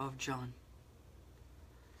of John.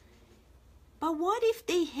 But what if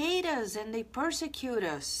they hate us and they persecute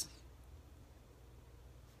us?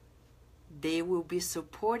 They will be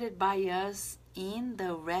supported by us in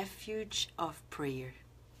the refuge of prayer.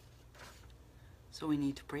 So we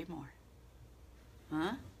need to pray more.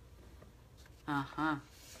 Huh? Uh-huh.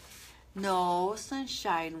 No,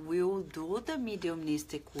 Sunshine, we'll do the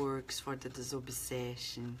mediumistic works for the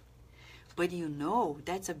disobsession. But you know,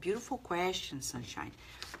 that's a beautiful question, Sunshine.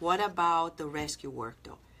 What about the rescue work,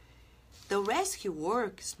 though? The rescue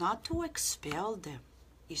work is not to expel them,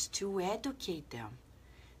 it's to educate them.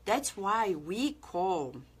 That's why we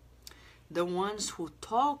call the ones who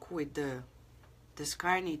talk with the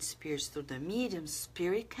discarnate spirits through the medium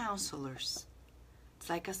spirit counselors. It's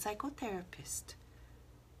like a psychotherapist.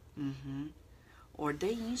 Or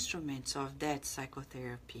the instruments of that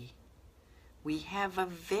psychotherapy. We have a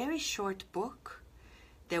very short book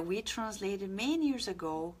that we translated many years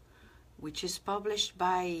ago, which is published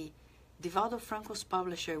by Divaldo Franco's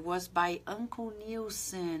publisher. It was by Uncle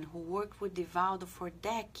Nielsen, who worked with Divaldo for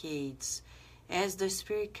decades as the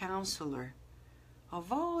spirit counselor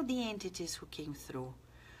of all the entities who came through.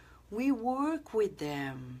 We work with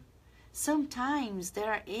them. Sometimes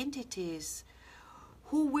there are entities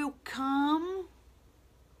who will come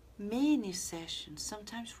many sessions,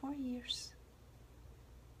 sometimes for years.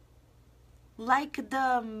 Like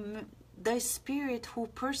the spirit who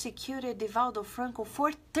persecuted Divaldo Franco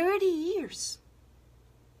for 30 years.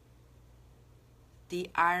 The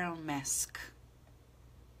Iron Mask.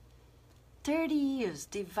 30 years,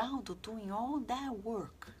 Divaldo doing all that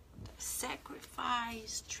work.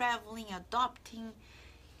 Sacrifice, traveling, adopting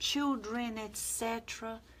children,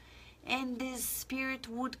 etc. And this spirit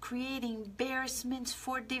would create embarrassments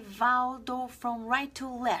for Divaldo from right to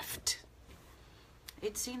left.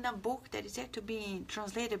 It's in a book that is yet to be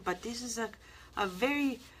translated, but this is a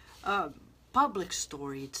very public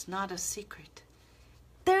story. It's not a secret.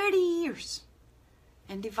 30 years.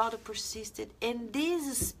 And Divaldo persisted. And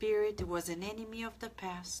this spirit was an enemy of the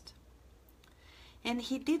past. And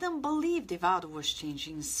he didn't believe Divaldo was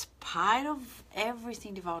changing in spite of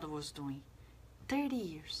everything Divaldo was doing. 30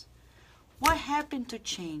 years. What happened to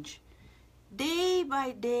change? Day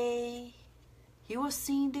by day, he was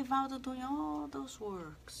seeing Divaldo doing all those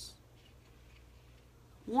works.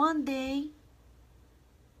 One day,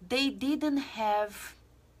 they didn't have,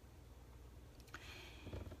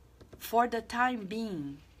 for the time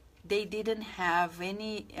being, they didn't have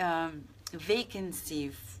any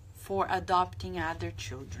vacancy for adopting other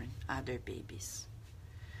children, other babies.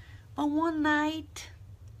 But one night,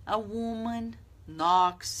 a woman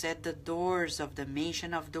knocks at the doors of the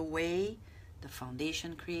Mansion of the Way, the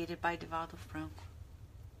foundation created by Divaldo Franco.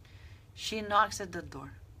 She knocks at the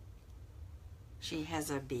door. She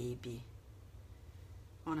has a baby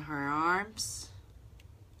on her arms.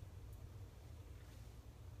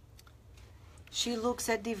 She looks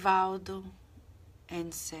at Divaldo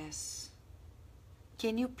and says,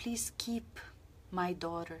 "Can you please keep my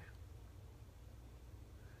daughter?"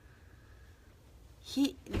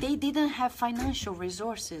 They didn't have financial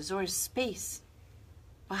resources or space.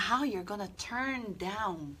 But how you're going to turn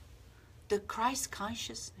down the Christ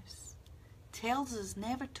consciousness tells us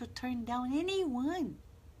never to turn down anyone.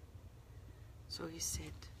 So he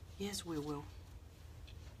said, "Yes, we will."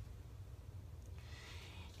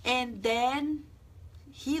 And then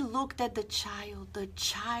he looked at the child. The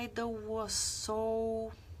child was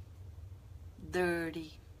so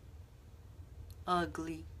dirty,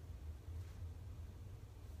 ugly.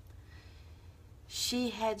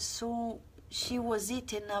 She was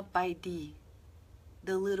eaten up by the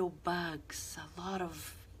little bugs, a lot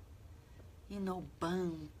of,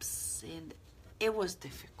 bumps, and it was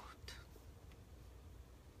difficult.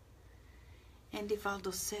 And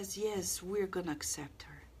Divaldo says, "Yes, we're going to accept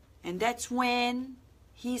her." And that's when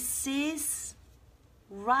he sees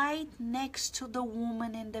right next to the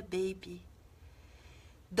woman and the baby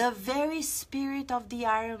the very spirit of the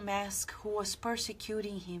Iron Mask who was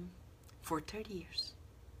persecuting him for 30 years.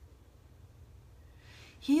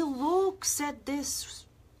 He looks at this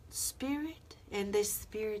spirit, and the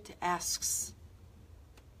spirit asks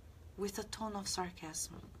with a tone of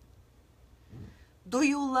sarcasm, "Do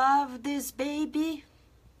you love this baby?"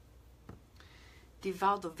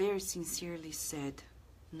 Divaldo very sincerely said,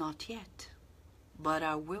 "Not yet, but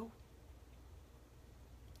I will."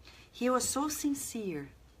 He was so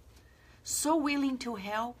sincere, so willing to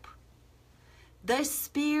help. The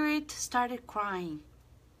spirit started crying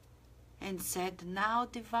and said, "Now,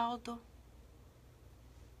 Divaldo,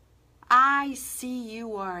 I see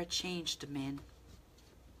you are a changed man.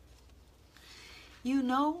 You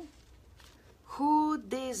know who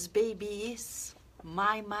this baby is?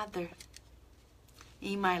 My mother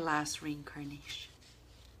in my last reincarnation.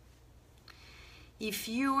 If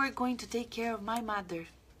you are going to take care of my mother,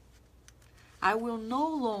 I will no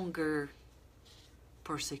longer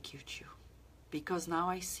persecute you, because now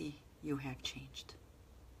I see you have changed."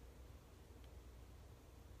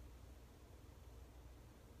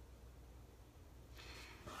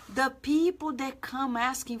 The people that come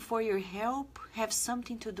asking for your help have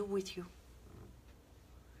something to do with you.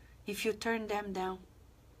 If you turn them down,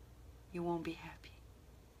 you won't be happy.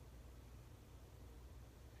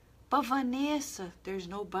 But Vanessa, there's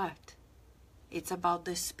no but. It's about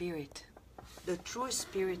the spirit, the true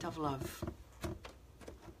spirit of love.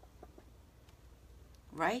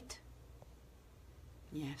 Right?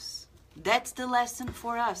 Yes. That's the lesson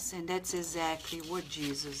for us, and that's exactly what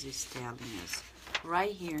Jesus is telling us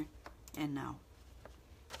right here and now.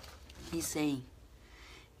 He's saying,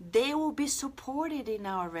 they will be supported in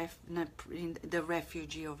in the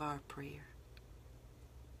refugee of our prayer.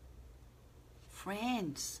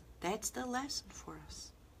 Friends, that's the lesson for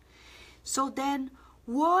us. So then,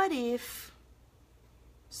 what if,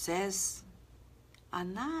 says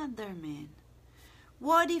another man,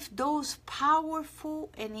 what if those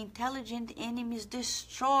powerful and intelligent enemies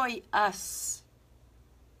destroy us?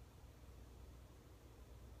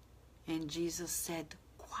 And Jesus said,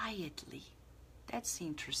 quietly. That's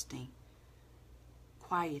interesting.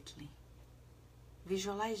 Quietly.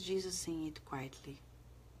 Visualize Jesus saying it quietly.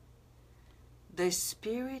 The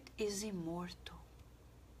spirit is immortal,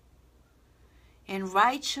 and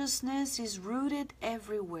righteousness is rooted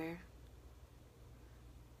everywhere.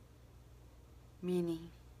 Meaning,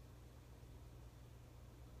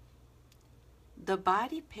 the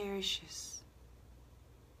body perishes,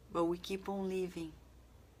 but we keep on living.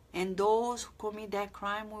 And those who commit that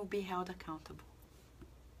crime will be held accountable.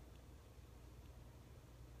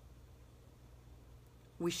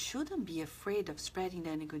 We shouldn't be afraid of spreading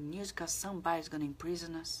any good news because somebody's going to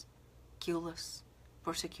imprison us, kill us,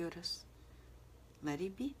 persecute us. Let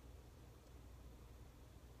it be.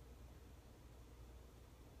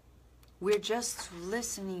 We're just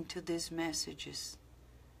listening to these messages,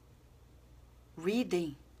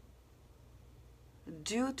 reading,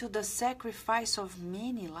 due to the sacrifice of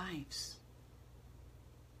many lives.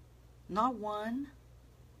 Not one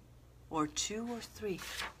or two or three,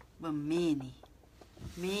 but many,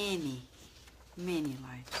 many, many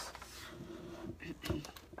lives.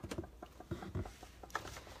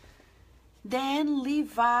 Then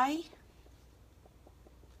Levi,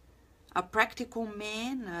 a practical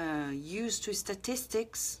man used to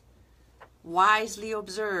statistics, wisely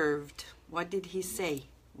observed. What did he say?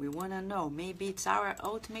 We want to know. Maybe it's our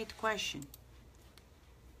ultimate question.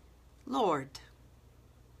 Lord,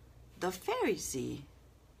 the Pharisee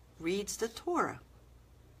reads the Torah,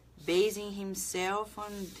 basing himself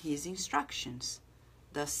on his instructions.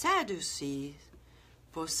 The Sadducee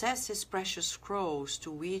possesses precious scrolls to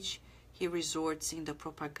which he resorts in the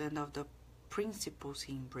propaganda of the principles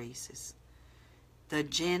he embraces. The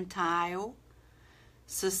Gentile,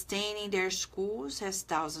 sustaining their schools, has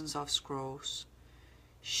thousands of scrolls,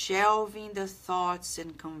 shelving the thoughts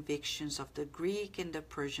and convictions of the Greek and the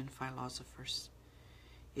Persian philosophers,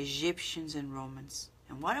 Egyptians and Romans.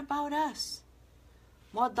 And what about us?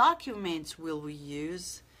 What documents will we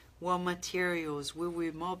use? What materials will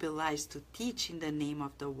we mobilize to teach in the name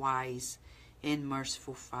of the wise and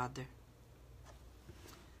merciful Father?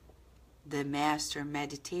 The Master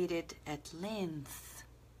meditated at length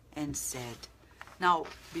and said, now,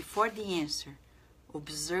 before the answer,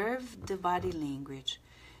 observe the body language,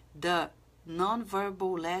 the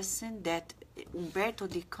non-verbal lesson that Humberto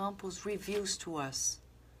de Campos reveals to us.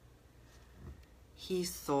 He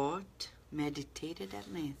thought, meditated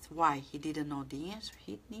at length. Why? He didn't know the answer.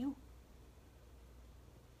 He knew.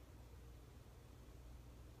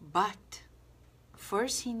 But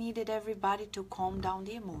first he needed everybody to calm down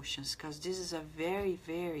the emotions, because this is a very,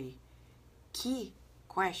 very key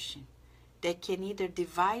question that can either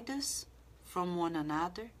divide us from one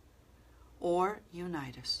another or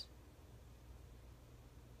unite us.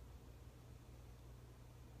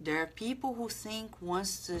 There are people who think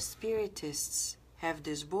once the Spiritists have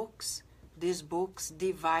these books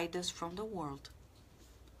divide us from the world.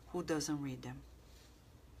 Who doesn't read them?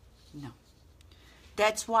 No.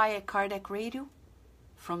 That's why at Kardec Radio,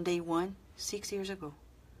 from day one, 6 years ago,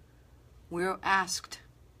 we're asked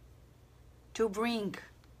to bring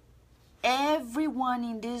everyone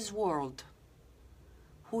in this world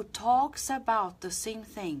who talks about the same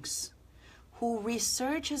things, who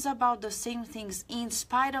researches about the same things, in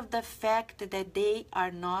spite of the fact that they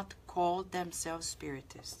are not called themselves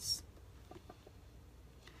Spiritists.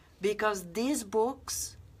 Because these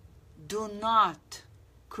books do not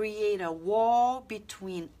create a wall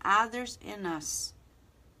between others and us.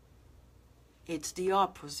 It's the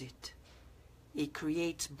opposite. It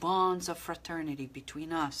creates bonds of fraternity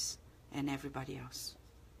between us and everybody else.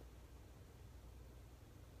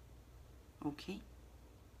 Okay?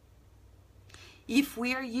 If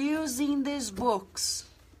we are using these books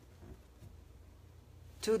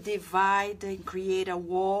to divide and create a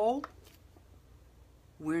wall,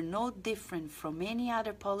 we're no different from any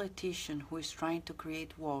other politician who is trying to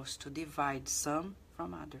create walls to divide some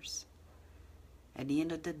from others. At the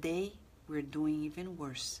end of the day, we're doing even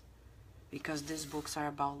worse, because these books are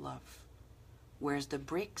about love. Whereas the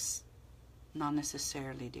bricks, not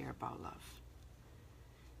necessarily they're about love.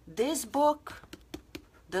 This book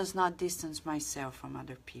does not distance myself from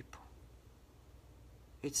other people.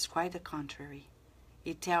 It's quite the contrary.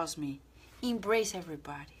 It tells me, embrace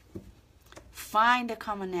everybody. Find the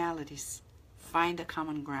commonalities. Find the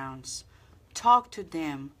common grounds. Talk to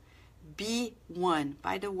them. Be one.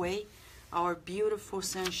 By the way, our beautiful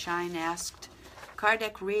Sunshine asked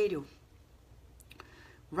Kardec Radio,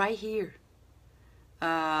 right here,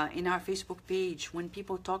 in our Facebook page, when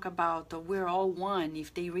people talk about we're all one,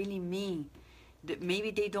 if they really mean that, maybe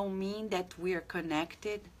they don't mean that we are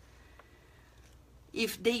connected.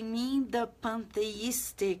 If they mean the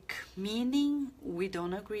pantheistic meaning, we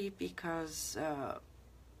don't agree, because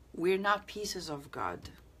we're not pieces of God.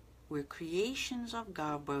 We're creations of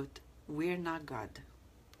God, but we're not God.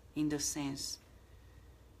 In the sense,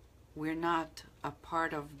 we're not a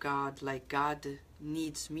part of God, like God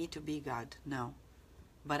needs me to be God. No.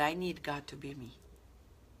 But I need God to be me.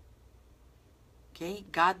 Okay?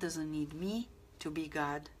 God doesn't need me to be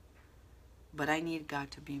God, but I need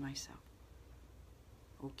God to be myself.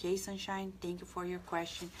 Okay, Sunshine? Thank you for your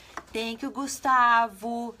question. Thank you,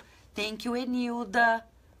 Gustavo. Thank you, Enilda.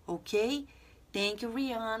 Okay? Thank you,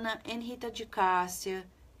 Rihanna and Rita de Cássia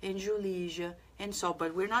and Julija and so.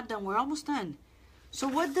 But we're not done. We're almost done. So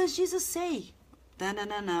what does Jesus say?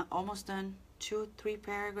 Almost done. 2-3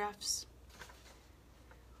 paragraphs.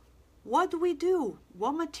 What do we do?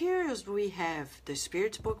 What materials do we have? The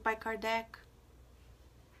Spirit's Book by Kardec?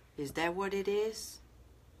 Is that what it is?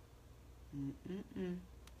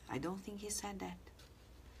 I don't think he said that.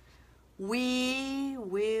 We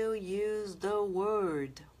will use the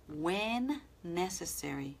word when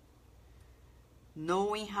necessary,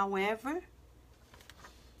 knowing, however,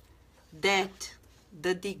 that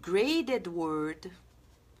the degraded word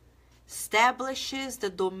establishes the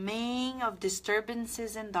domain of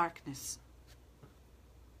disturbances and darkness.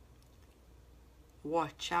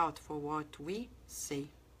 Watch out for what we say.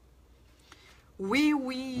 We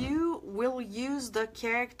will use the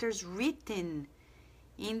characters written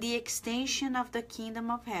in the extension of the kingdom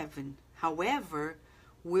of heaven. However,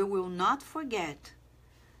 we will not forget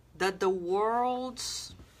that the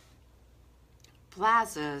world's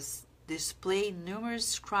plazas display numerous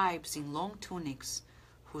scribes in long tunics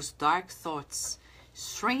whose dark thoughts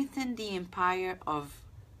strengthen the empire of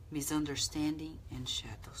misunderstanding and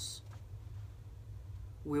shadows.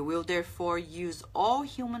 We will therefore use all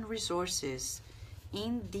human resources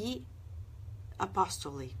in the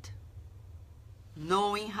apostolate,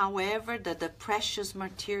 knowing, however, that the precious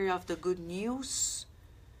material of the good news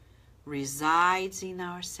resides in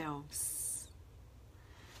ourselves.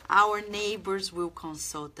 Our neighbors will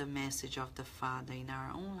consult the message of the Father in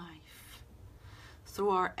our own life,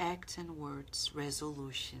 through our acts and words,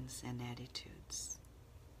 resolutions and attitudes.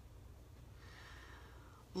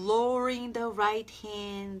 Lowering the right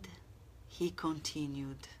hand, he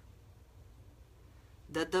continued,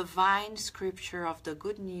 the divine scripture of the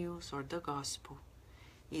good news or the gospel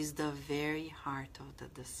is the very heart of the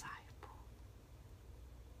disciple.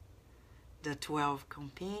 The 12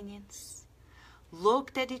 companions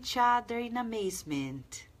looked at each other in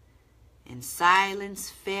amazement and silence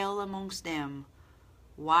fell amongst them,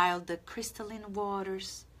 while the crystalline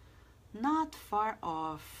waters, not far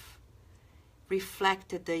off,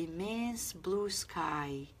 reflected the immense blue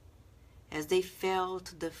sky as they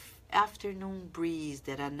felt the afternoon breeze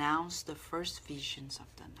that announced the first visions of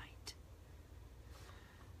the night.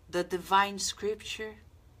 The divine scripture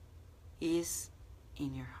is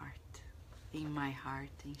in your heart, in my heart,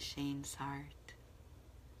 in Shane's heart,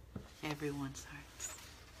 everyone's hearts.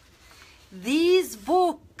 These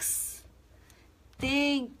books,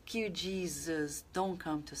 thank you, Jesus, don't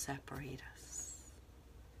come to separate us.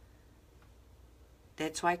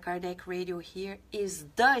 That's why Kardec Radio here is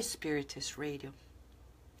the Spiritist radio.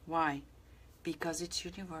 Why? Because it's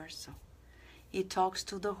universal. It talks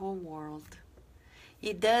to the whole world.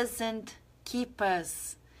 It doesn't keep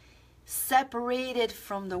us separated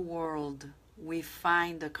from the world. We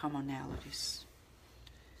find the commonalities.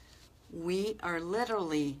 We are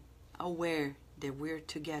literally aware that we're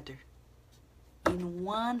together in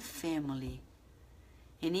one family.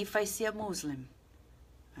 And if I see a Muslim,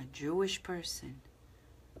 a Jewish person,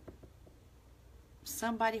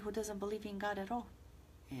 somebody who doesn't believe in God at all,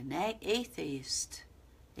 an atheist,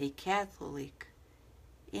 a Catholic,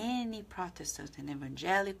 any Protestant, an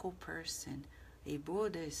evangelical person, a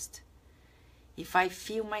Buddhist, if I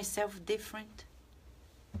feel myself different,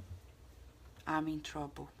 I'm in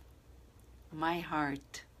trouble. My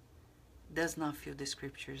heart does not feel the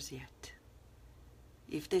scriptures yet.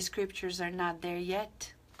 If the scriptures are not there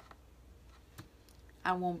yet,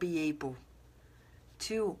 I won't be able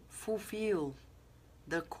to fulfill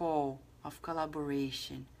the call of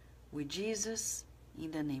collaboration with Jesus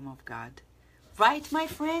in the name of God. Right, my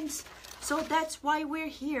friends? So that's why we're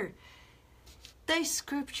here. The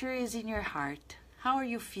scripture is in your heart. How are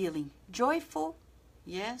you feeling? Joyful?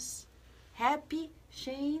 Yes. Happy,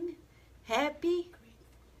 Shane? Happy?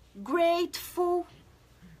 Grateful?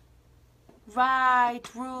 Right,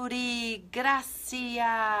 Rudy.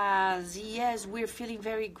 Gracias. Yes, we're feeling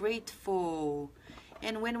very grateful.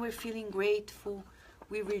 And when we're feeling grateful,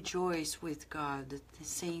 we rejoice with God,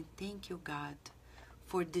 saying, thank you, God,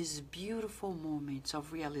 for these beautiful moments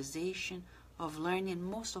of realization, of learning,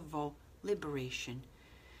 most of all, liberation.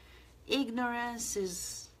 Ignorance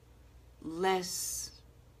is less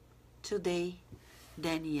today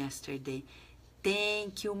than yesterday.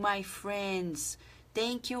 Thank you, my friends.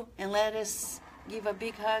 Thank you, and let us give a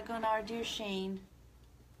big hug on our dear Shane.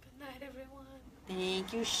 Good night, everyone.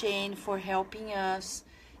 Thank you, Shane, for helping us.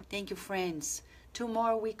 Thank you, friends.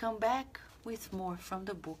 Tomorrow we come back with more from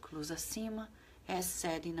the book Luz Acima, as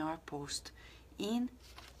said in our post in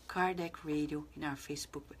Kardec Radio in our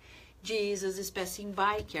Facebook. Jesus is passing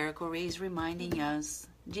by. Chiara Correa is reminding us.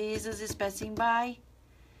 Jesus is passing by.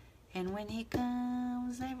 And when he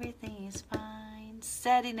comes, everything is fine.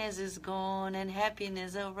 Sadness is gone and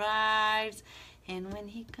happiness arrives. And when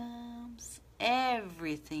he comes,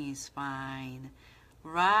 everything is fine.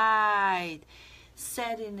 Right.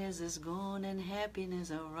 Sadness is gone and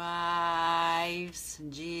happiness arrives.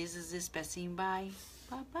 Jesus is passing by.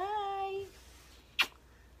 Bye-bye.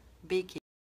 Big